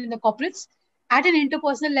happened in the corporates at an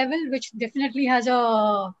interpersonal level, which definitely has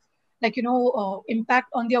a impact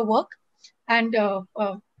on their work. And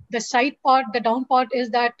the side part, the down part is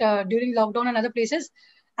that during lockdown and other places,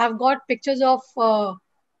 I've got pictures of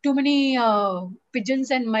too many pigeons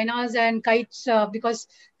and mynas and kites, because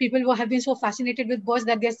people have been so fascinated with birds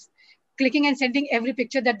that they're clicking and sending every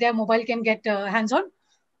picture that their mobile can get hands on.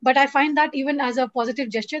 But I find that even as a positive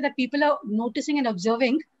gesture, that people are noticing and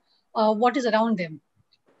observing what is around them.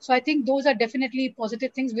 So I think those are definitely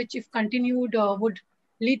positive things, which, if continued, would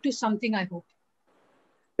lead to something, I hope.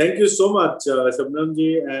 Thank you so much, Shabnam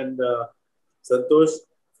ji and Santosh.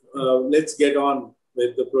 Let's get on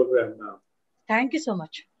with the program now. Thank you so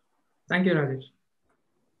much. Thank you, Rajesh.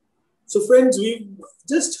 So friends, we've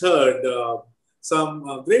just heard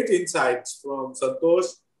some great insights from Santosh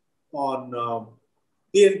on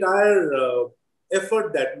the entire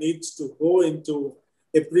effort that needs to go into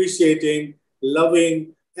appreciating,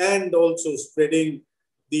 loving, and also spreading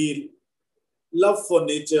the love for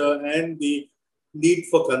nature and the need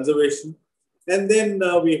for conservation. And then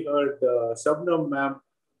we heard Shabnam ma'am,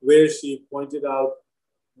 where she pointed out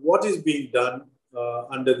what is being done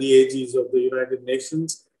under the aegis of the United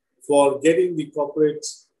Nations for getting the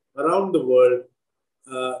corporates around the world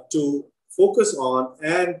to focus on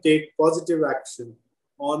and take positive action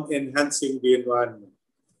on enhancing the environment.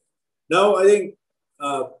 Now, I think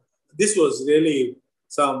this was really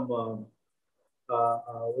some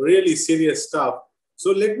really serious stuff.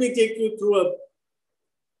 So let me take you through a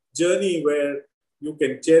journey where you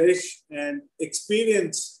can cherish and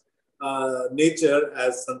experience nature,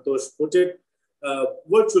 as Santosh put it,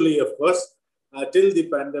 virtually, of course, till the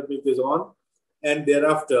pandemic is on. And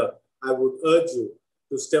thereafter, I would urge you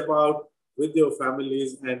to step out with your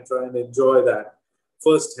families and try and enjoy that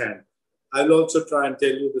firsthand. I'll also try and tell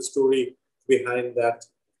you the story behind that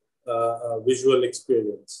visual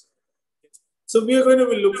experience. So we are going to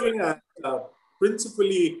be looking at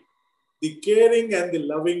principally the caring and the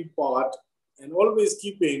loving part, and always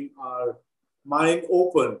keeping our mind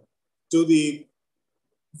open to the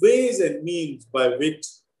ways and means by which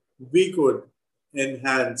we could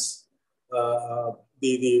enhance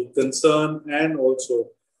the concern and also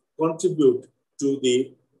contribute to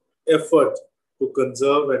the effort to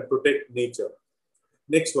conserve and protect nature.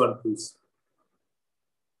 Next one, please.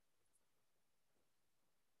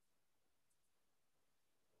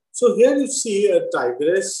 So here you see a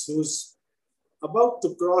tigress who's about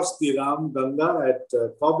to cross the Ram Ganga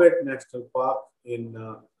at Corbett National Park in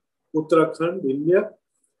Uttarakhand, India.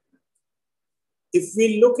 If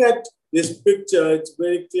we look at this picture, it's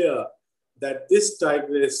very clear that this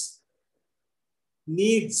tigress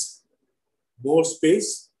needs more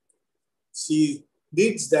space. She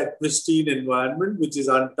needs that pristine environment, which is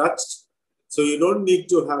untouched. So you don't need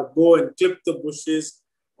to go and clip the bushes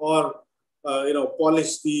or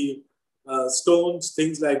polish the stones,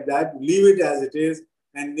 things like that. Leave it as it is,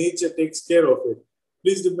 and nature takes care of it.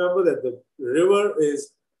 Please remember that the river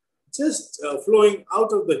is just flowing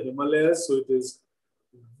out of the Himalayas, so it is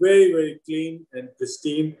very, very clean and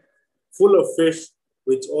pristine, full of fish,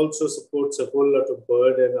 which also supports a whole lot of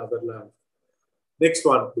bird and other life. Next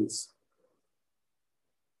one, please.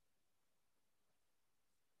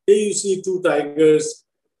 Here you see two tigers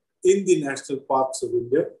in the national parks of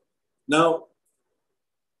India. Now,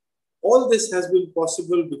 all this has been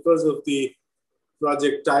possible because of the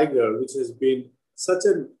Project Tiger, which has been such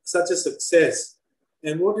a success.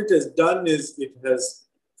 And what it has done is it has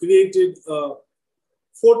created a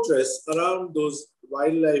fortress around those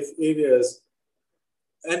wildlife areas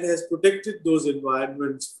and has protected those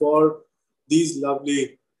environments for these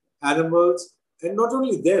lovely animals. And not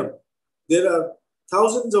only them, there are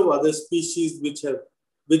thousands of other species which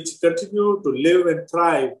continue to live and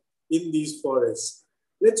thrive in these forests.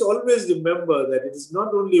 Let's always remember that it is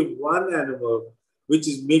not only one animal which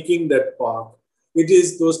is making that park. It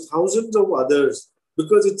is those thousands of others,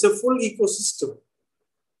 because it's a full ecosystem,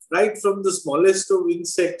 right from the smallest of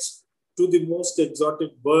insects to the most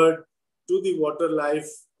exotic bird, to the water life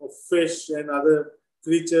of fish and other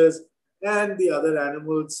creatures, and the other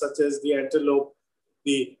animals such as the antelope,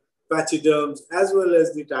 the pachyderms, as well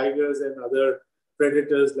as the tigers and other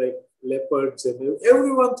predators like leopards, and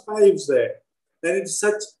everyone thrives there. And it's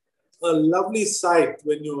such a lovely sight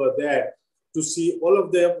when you are there to see all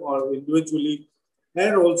of them or individually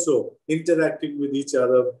and also interacting with each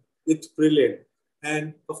other. It's brilliant.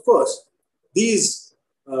 And of course, these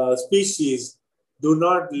species do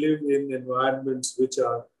not live in environments which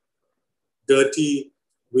are dirty,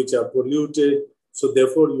 which are polluted. So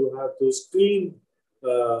therefore, you have those clean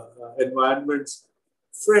environments,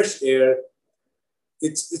 fresh air.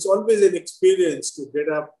 It's always an experience to get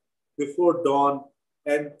up before dawn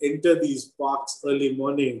and enter these parks early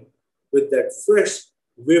morning with that fresh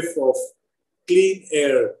whiff of clean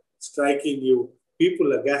air striking you.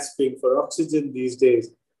 People are gasping for oxygen these days,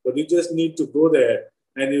 but you just need to go there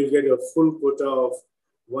and you'll get a full quota of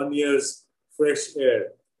 1 year's fresh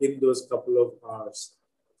air in those couple of hours.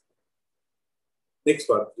 Next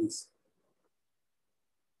one, please.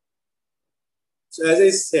 So as I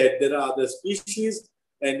said, there are other species,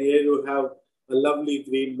 and here you have a lovely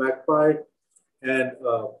green magpie and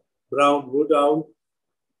a brown wood owl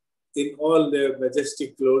in all their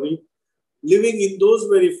majestic glory, living in those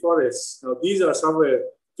very forests. Now, these are somewhere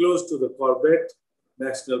close to the Corbett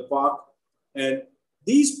National Park, and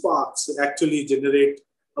these parks actually generate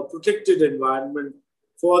a protected environment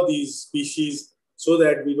for these species so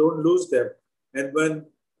that we don't lose them. And when,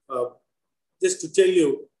 just to tell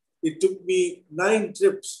you, it took me 9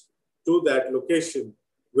 trips to that location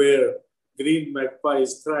where green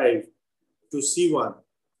magpies thrive to see one.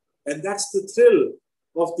 And that's the thrill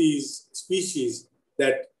of these species,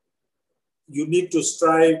 that you need to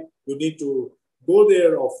strive, you need to go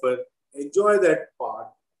there often, enjoy that part.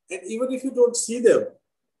 And even if you don't see them,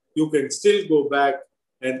 you can still go back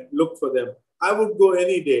and look for them. I would go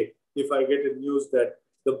any day if I get a news that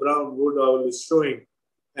the brown wood owl is showing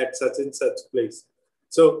at such and such place.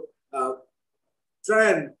 So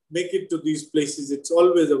try and make it to these places. It's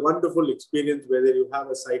always a wonderful experience, whether you have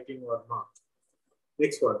a sighting or not.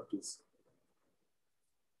 Next one, please.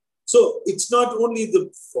 So it's not only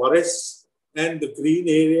the forests and the green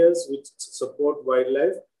areas which support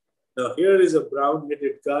wildlife. Now here is a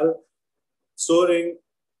brown-headed gull soaring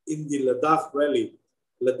in the Ladakh Valley.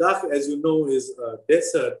 Ladakh, as you know, is a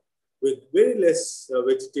desert with very less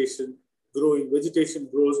vegetation growing. Vegetation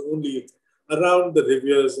grows only around the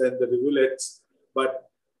rivers and the rivulets. But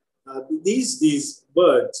these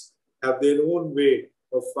birds have their own way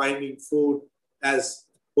of finding food, as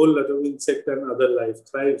a whole lot of insect and other life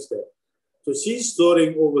thrives there. So she's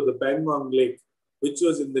soaring over the Bangong Lake, which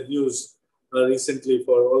was in the news recently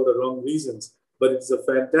for all the wrong reasons. But it's a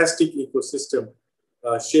fantastic ecosystem,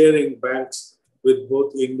 sharing banks with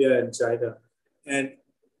both India and China. And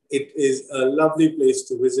it is a lovely place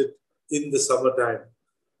to visit in the summertime.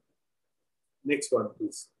 Next one,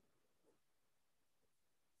 please.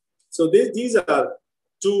 So these are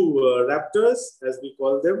 2 raptors, as we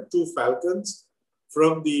call them, 2 falcons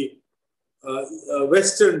from the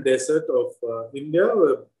western desert of India,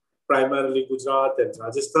 primarily Gujarat and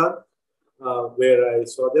Rajasthan, where I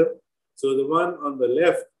saw them. So the one on the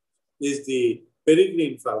left is the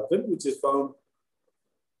peregrine falcon, which is found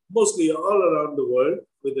mostly all around the world,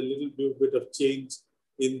 with a little bit of change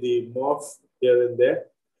in the morph here and there.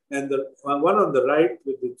 And the one on the right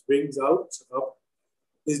with its wings up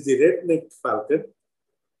is the red-necked falcon.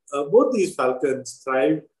 Both these falcons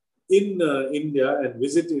thrive in India and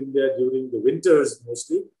visit India during the winters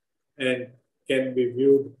mostly, and can be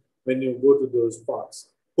viewed when you go to those parts.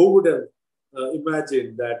 Who would have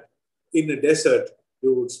imagined that in a desert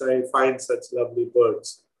you would find such lovely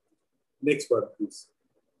birds? Next one, please.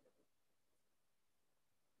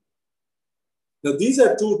 Now, these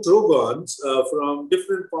are 2 trogons from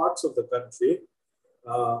different parts of the country.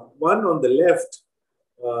 One on the left,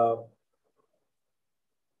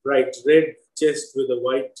 bright red chest with a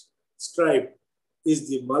white stripe, is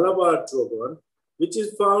the Malabar trogon, which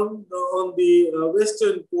is found on the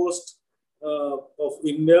western coast of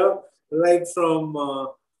India, right from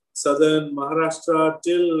southern Maharashtra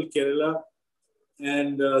till Kerala,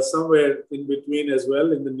 and somewhere in between as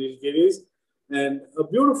well in the Nilgiris. And a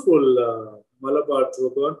beautiful Malabar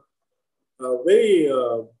trogon, very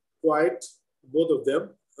quiet, both of them.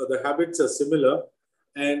 The habits are similar.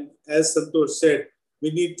 And as Santosh said,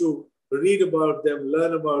 we need to read about them,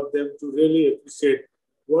 learn about them to really appreciate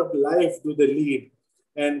what life do they lead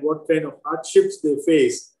and what kind of hardships they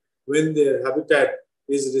face when their habitat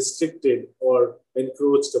is restricted or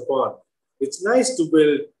encroached upon. It's nice to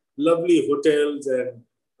build lovely hotels and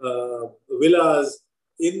villas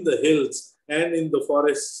in the hills and in the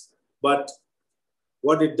forests, but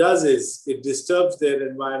what it does is it disturbs their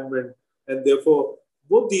environment, and therefore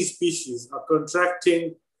both these species are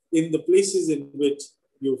contracting in the places in which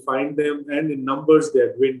you find them, and in numbers they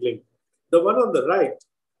are dwindling. The one on the right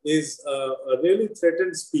is a really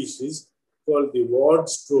threatened species called the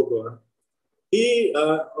Ward's trogon.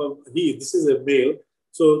 This is a male,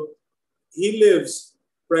 so he lives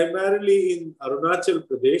primarily in Arunachal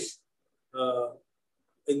Pradesh,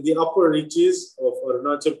 in the upper reaches of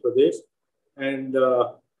Arunachal Pradesh, and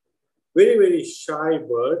very, very shy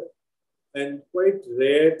bird and quite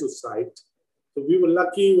rare to sight. So we were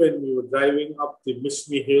lucky when we were driving up the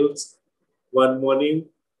Mishmi Hills one morning,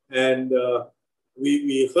 and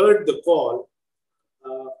we heard the call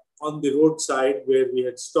on the roadside where we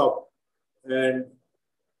had stopped, and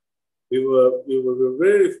we were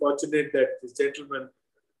very fortunate that this gentleman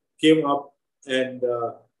came up and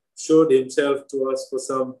showed himself to us for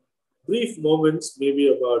some brief moments, maybe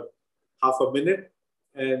about half a minute,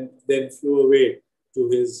 and then flew away to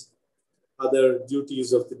his other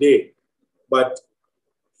duties of the day. But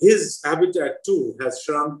his habitat too has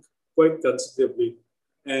shrunk quite considerably,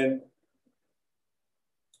 and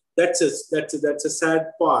that's a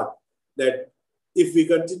sad part, that if we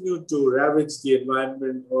continue to ravage the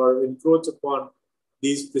environment or encroach upon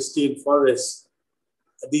these pristine forests,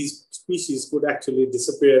 these species could actually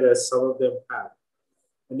disappear, as some of them have.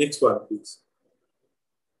 Next one, please.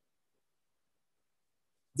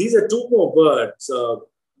 These are two more birds.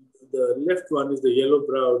 The left one is the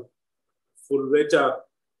yellow-browed fulveta,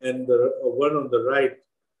 and the one on the right,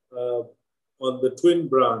 on the twin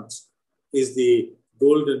branch, is the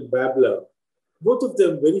golden babbler. Both of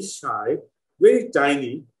them very shy, very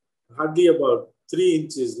tiny, hardly about 3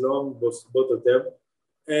 inches long, both of them.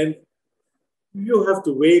 And you have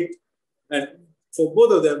to wait. And for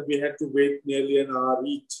both of them, we had to wait nearly an hour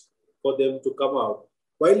each for them to come out.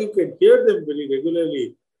 While you can hear them very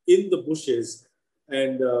regularly in the bushes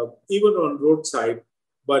and even on roadside,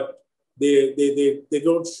 but they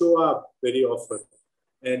don't show up very often.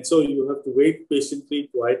 And so you have to wait patiently,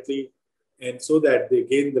 quietly, and so that they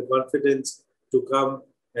gain the confidence to come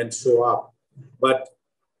and show up. But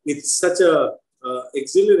it's such a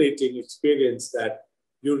exhilarating experience that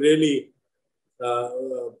you really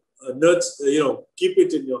keep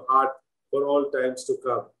it in your heart for all times to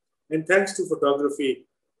come. And thanks to photography,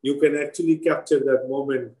 you can actually capture that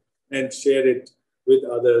moment and share it with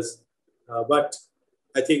others. But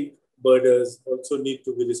I think birders also need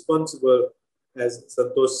to be responsible. As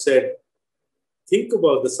Santosh said, think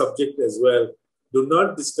about the subject as well. Do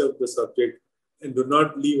not disturb the subject and do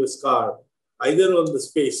not leave a scar either on the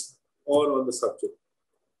space or on the subject.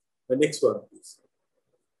 The next one, please.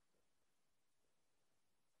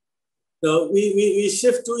 Now, we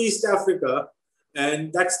shift to East Africa,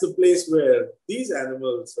 and that's the place where these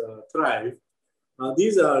animals thrive.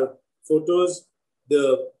 These are photos.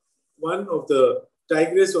 The one of the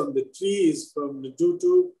tigress on the tree is from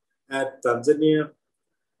Ndutu at Tanzania.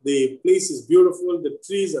 The place is beautiful. The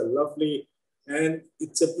trees are lovely, and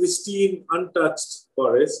it's a pristine, untouched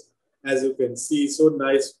forest. As you can see, so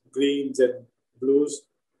nice greens and blues.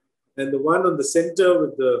 And the one on the center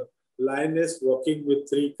with the lioness walking with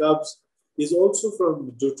 3 cubs is also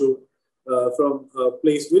from Ndutu, from a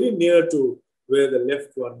place very near to where the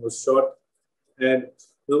left one was shot. And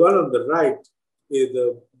the one on the right is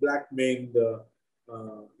the black-maned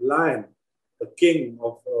lion, a king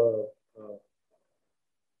of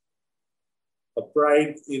a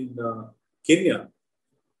pride in Kenya.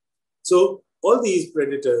 So all these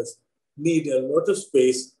predators need a lot of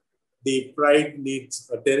space. The pride needs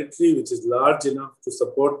a territory which is large enough to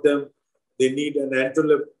support them. They need an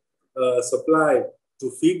antelope supply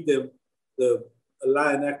to feed them. The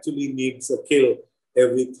lion actually needs a kill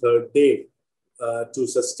every 3rd day to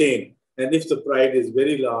sustain. And if the pride is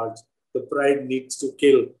very large, the pride needs to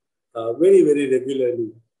kill very, very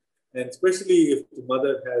regularly. And especially if the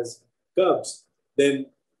mother has cubs, then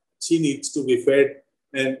she needs to be fed,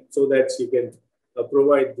 and so that she can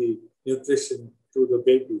provide the nutrition to the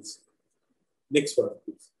babies. Next one,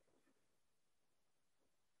 please.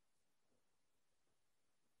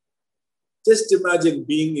 Just imagine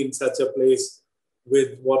being in such a place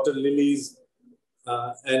with water lilies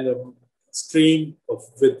and a stream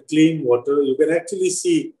with clean water. You can actually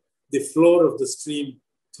see the floor of the stream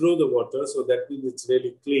through the water, so that means it's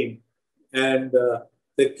really clean. And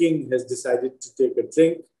the king has decided to take a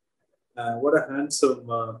drink. What a handsome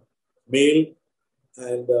male.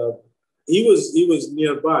 And he was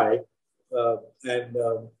nearby, and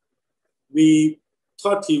we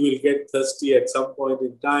thought he will get thirsty at some point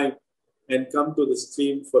in time and come to the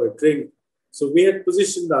stream for a drink. So we had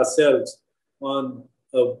positioned ourselves on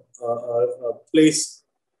a place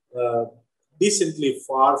decently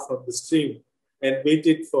far from the stream and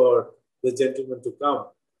waited for the gentleman to come.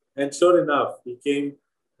 And sure enough, he came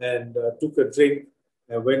and took a drink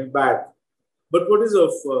and went back. But what is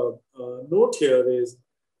of note here is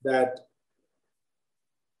that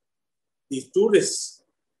these tourists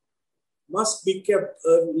must be kept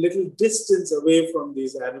a little distance away from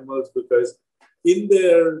these animals, because in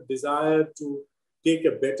their desire to take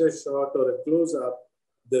a better shot or a close-up,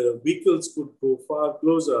 the vehicles could go far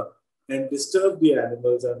closer and disturb the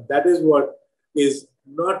animals, and that is what is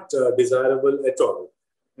not desirable at all.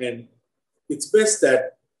 And it's best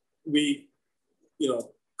that we,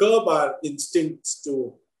 curb our instincts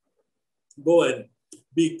to go and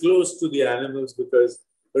be close to the animals, because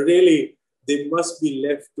really they must be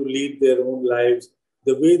left to lead their own lives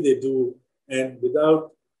the way they do, and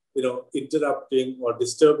without, interrupting or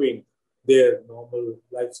disturbing their normal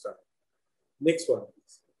lifestyle. Next one,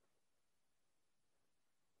 please.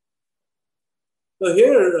 So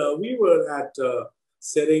here we were at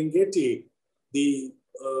Serengeti, the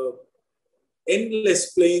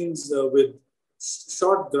endless plains with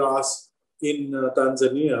short grass in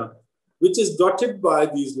Tanzania, which is dotted by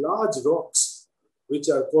these large rocks, which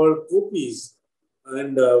are called kopis.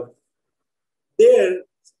 And there,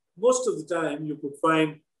 most of the time, you could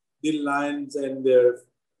find the lions and their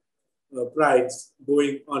prides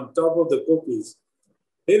going on top of the kopis.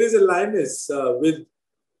 Here is a lioness with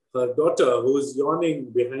her daughter who is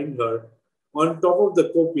yawning behind her on top of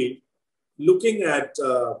the kopi, looking at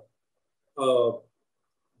a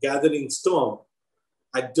gathering storm.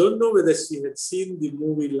 I don't know whether she had seen the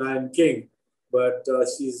movie Lion King, but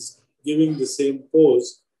she's giving the same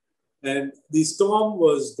pose. And the storm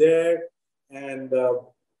was there, and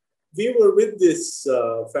we were with this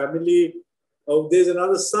family. Oh, there's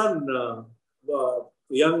another son,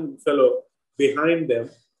 young fellow behind them.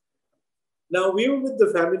 Now, we were with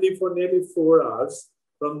the family for nearly 4 hours,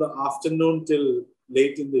 from the afternoon till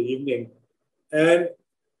late in the evening. And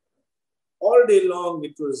all day long,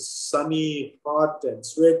 it was sunny, hot, and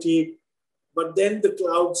sweaty. But then the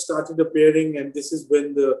clouds started appearing, and this is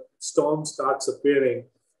when the storm starts appearing.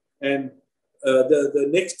 And the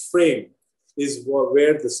next frame is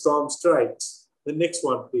where the storm strikes. The next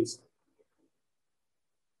one, please.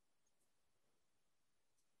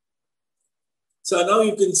 So now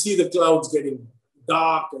you can see the clouds getting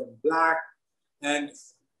dark and black, and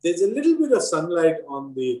there's a little bit of sunlight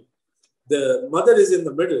on the mother is in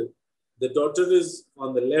the middle, the daughter is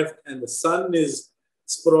on the left, and the son is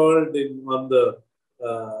sprawled on the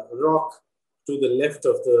rock to the left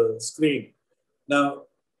of the screen. Now,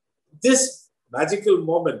 this magical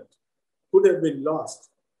moment could have been lost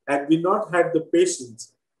had we not had the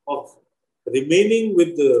patience of remaining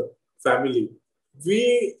with the family.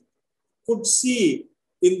 We could see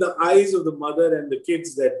in the eyes of the mother and the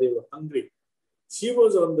kids that they were hungry. She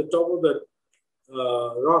was on the top of the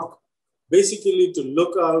rock, basically to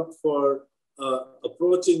look out for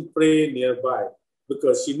approaching prey nearby,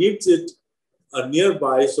 because she needs it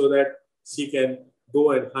nearby so that she can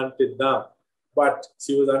go and hunt it down. But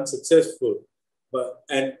she was unsuccessful.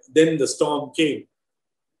 And then the storm came.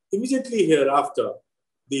 Immediately hereafter,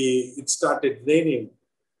 it started raining.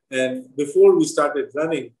 And before we started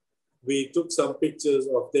running, we took some pictures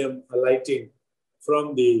of them alighting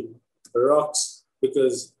from the rocks,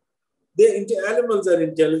 because animals are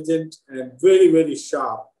intelligent and very, very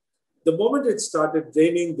sharp. The moment it started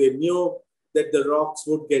raining, they knew that the rocks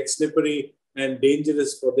would get slippery and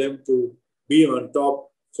dangerous for them to be on top.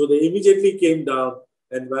 So they immediately came down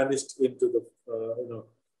and vanished into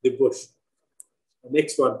the bush.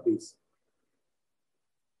 Next one, please.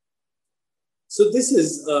 So this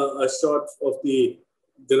is a shot of the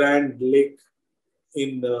Grand Lake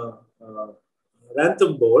in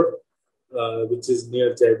Ranthambore, which is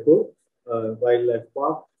near Jaipur Wildlife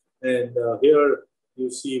Park. And here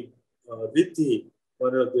you see Riddhi,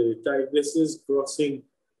 one of the tigresses, crossing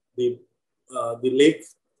the lake.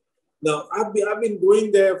 Now, I've been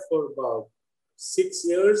going there for about 6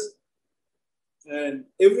 years. And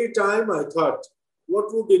every time I thought,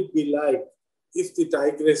 what would it be like if the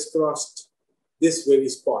tigress crossed this very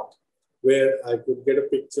spot, where I could get a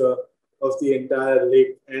picture of the entire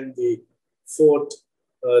lake and the fort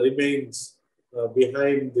remains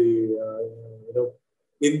behind in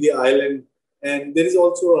the island. And there is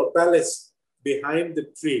also a palace behind the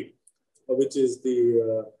tree, which is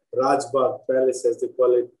the Rajbagh Palace, as they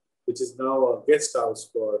call it, which is now a guest house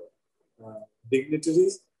for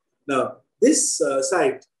dignitaries. Now, this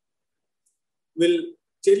site will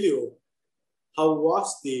tell you how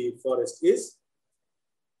vast the forest is.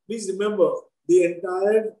 Please remember, the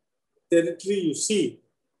entire territory you see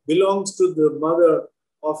belongs to the mother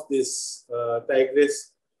of this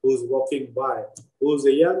tigress who's walking by, who's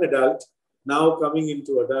a young adult, now coming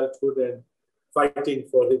into adulthood and fighting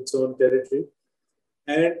for its own territory.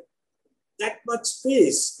 And that much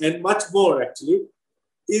space, and much more actually,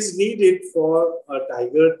 is needed for a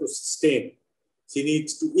tiger to sustain. She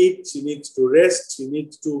needs to eat, she needs to rest, she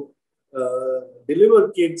needs to deliver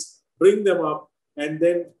kids, bring them up, and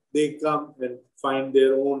then they come and find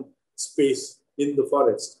their own space in the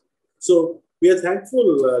forest. So we are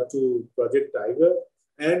thankful to Project Tiger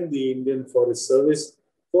and the Indian Forest Service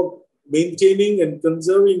for maintaining and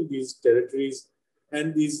conserving these territories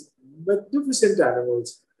and these magnificent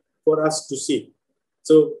animals for us to see.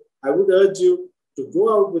 So I would urge you to go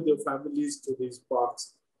out with your families to these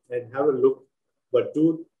parks and have a look, but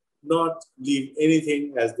do not leave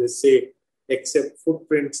anything, as they say, except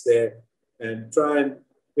footprints there, and try and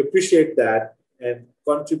appreciate that and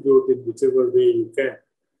contribute in whichever way you can.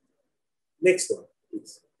 Next one,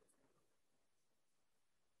 please.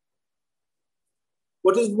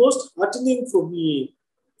 What is most heartening for me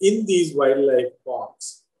in these wildlife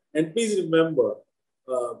parks, and please remember,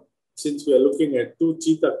 since we are looking at 2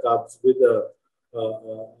 cheetah cubs with a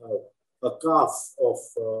calf of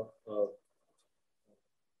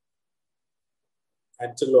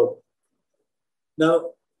antelope.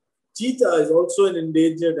 Now, Cheetah is also an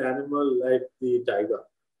endangered animal like the tiger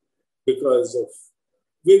because of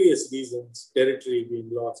various reasons, territory being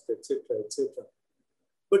lost, etc., etc.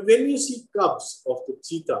 But when you see cubs of the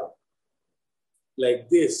cheetah like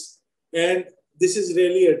this, and this is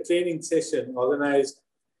really a training session organized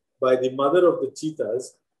by the mother of the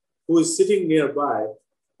cheetahs, who is sitting nearby,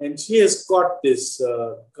 and she has caught this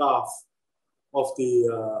calf of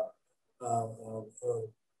the,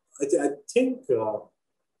 I think,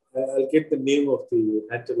 I'll get the name of the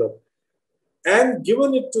antelope, and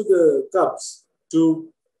given it to the cubs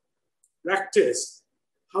to practice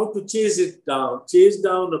how to chase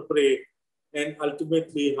down a prey, and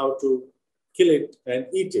ultimately how to kill it and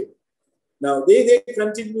eat it. Now, they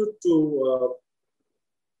continue to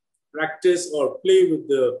practice or play with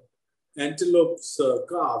the antelope's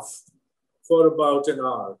calf for about an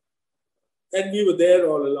hour. And we were there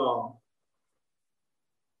all along.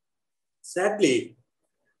 Sadly,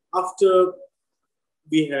 after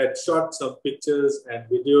we had shot some pictures and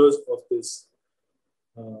videos of this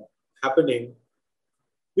happening,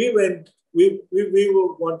 we were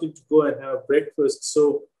wanting to go and have breakfast,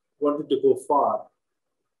 so wanted to go far.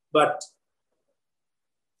 But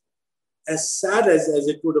as sad as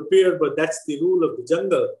it would appear, but that's the rule of the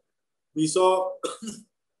jungle, we saw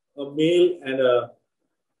a male and a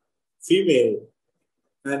female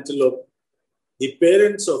antelope, the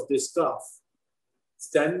parents of this calf,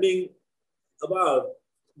 standing about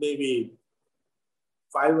maybe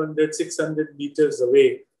 500, 600 meters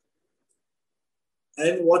away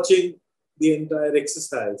and watching the entire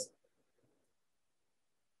exercise.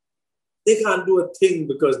 They can't do a thing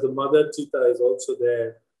because the mother cheetah is also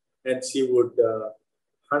there and she would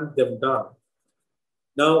hunt them down.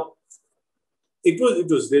 Now, it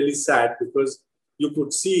was really sad because you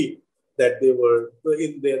could see that they were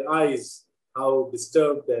in their eyes, how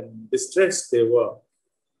disturbed and distressed they were.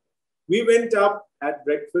 We went up, had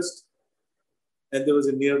breakfast, and there was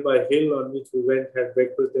a nearby hill on which we went, had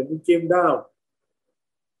breakfast, and we came down.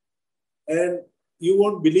 And you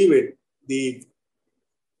won't believe it, the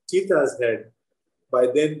cheetahs had by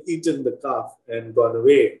then eaten the calf and gone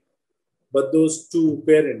away. But those two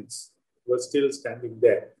parents were still standing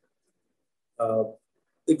there.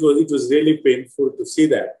 It was really painful to see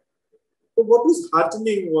that. But what was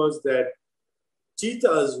heartening was that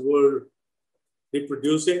cheetahs were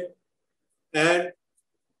reproducing, and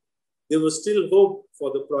there was still hope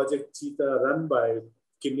for the Project Cheetah run by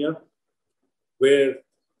Kenya, where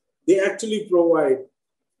they actually provide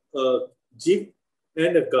a jeep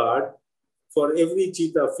and a guard for every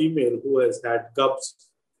cheetah female who has had cubs,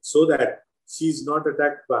 so that she's not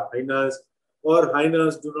attacked by hyenas, or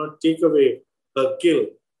hyenas do not take away her kill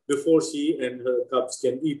before she and her cubs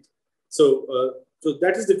can eat. So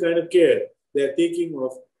that is the kind of care they are taking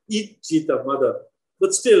of each cheetah mother.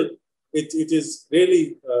 But still, it is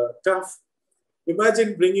really tough.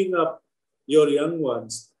 Imagine bringing up your young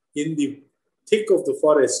ones in the thick of the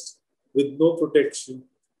forest with no protection,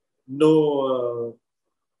 no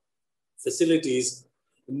facilities,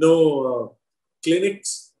 no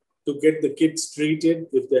clinics to get the kids treated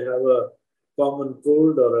if they have a common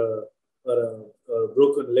cold or a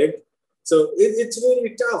broken leg. So it's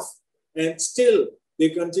really tough. And still, they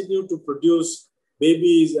continue to produce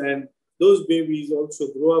babies, and those babies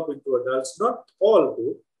also grow up into adults. Not all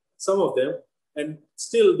do, some of them. And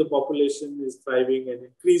still, the population is thriving and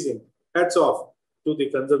increasing. Hats off to the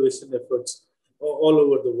conservation efforts all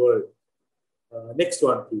over the world. Next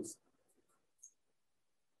one, please.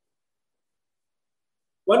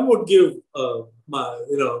 One would give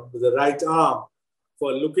the right arm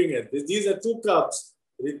for looking at this. These are two cubs,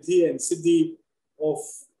 Riddhi and Siddhi, of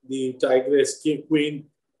the tigress queen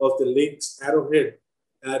of the lake's arrowhead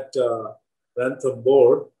at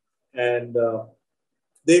Ranthambore, and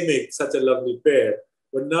they make such a lovely pair.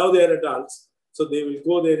 But now they are adults, so they will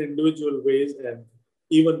go their individual ways and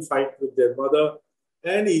even fight with their mother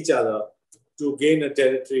and each other to gain a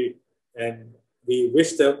territory. And we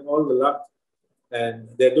wish them all the luck. And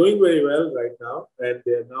they're doing very well right now, and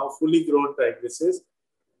they're now fully grown tigresses,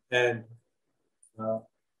 and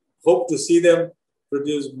hope to see them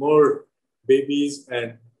produce more babies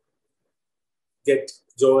and get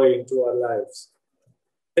joy into our lives.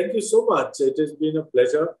 Thank you so much. It has been a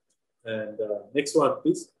pleasure. And next one,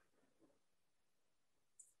 please.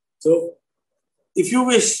 So if you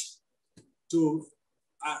wish to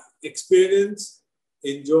experience,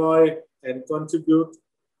 enjoy, and contribute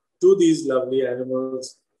to these lovely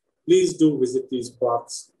animals, please do visit these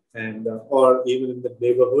parks and or even in the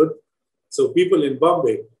neighborhood. So people in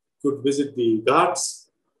Bombay could visit the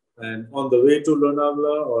Ghats, and on the way to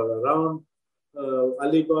Lonavala or around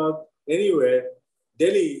Alibag, anywhere,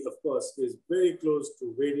 Delhi, of course, is very close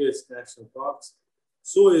to various national parks.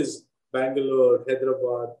 So is Bangalore,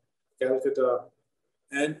 Hyderabad, Calcutta.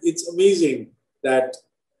 And it's amazing that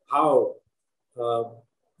how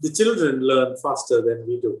the children learn faster than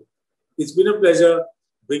we do. It's been a pleasure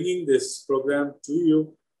bringing this program to you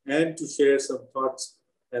and to share some thoughts.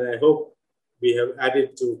 And I hope we have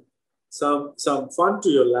added to some fun to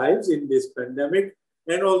your lives in this pandemic,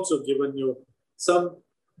 and also given you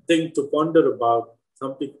something to ponder about,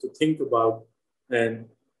 something to think about, and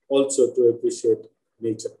also to appreciate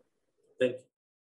nature. Thank you.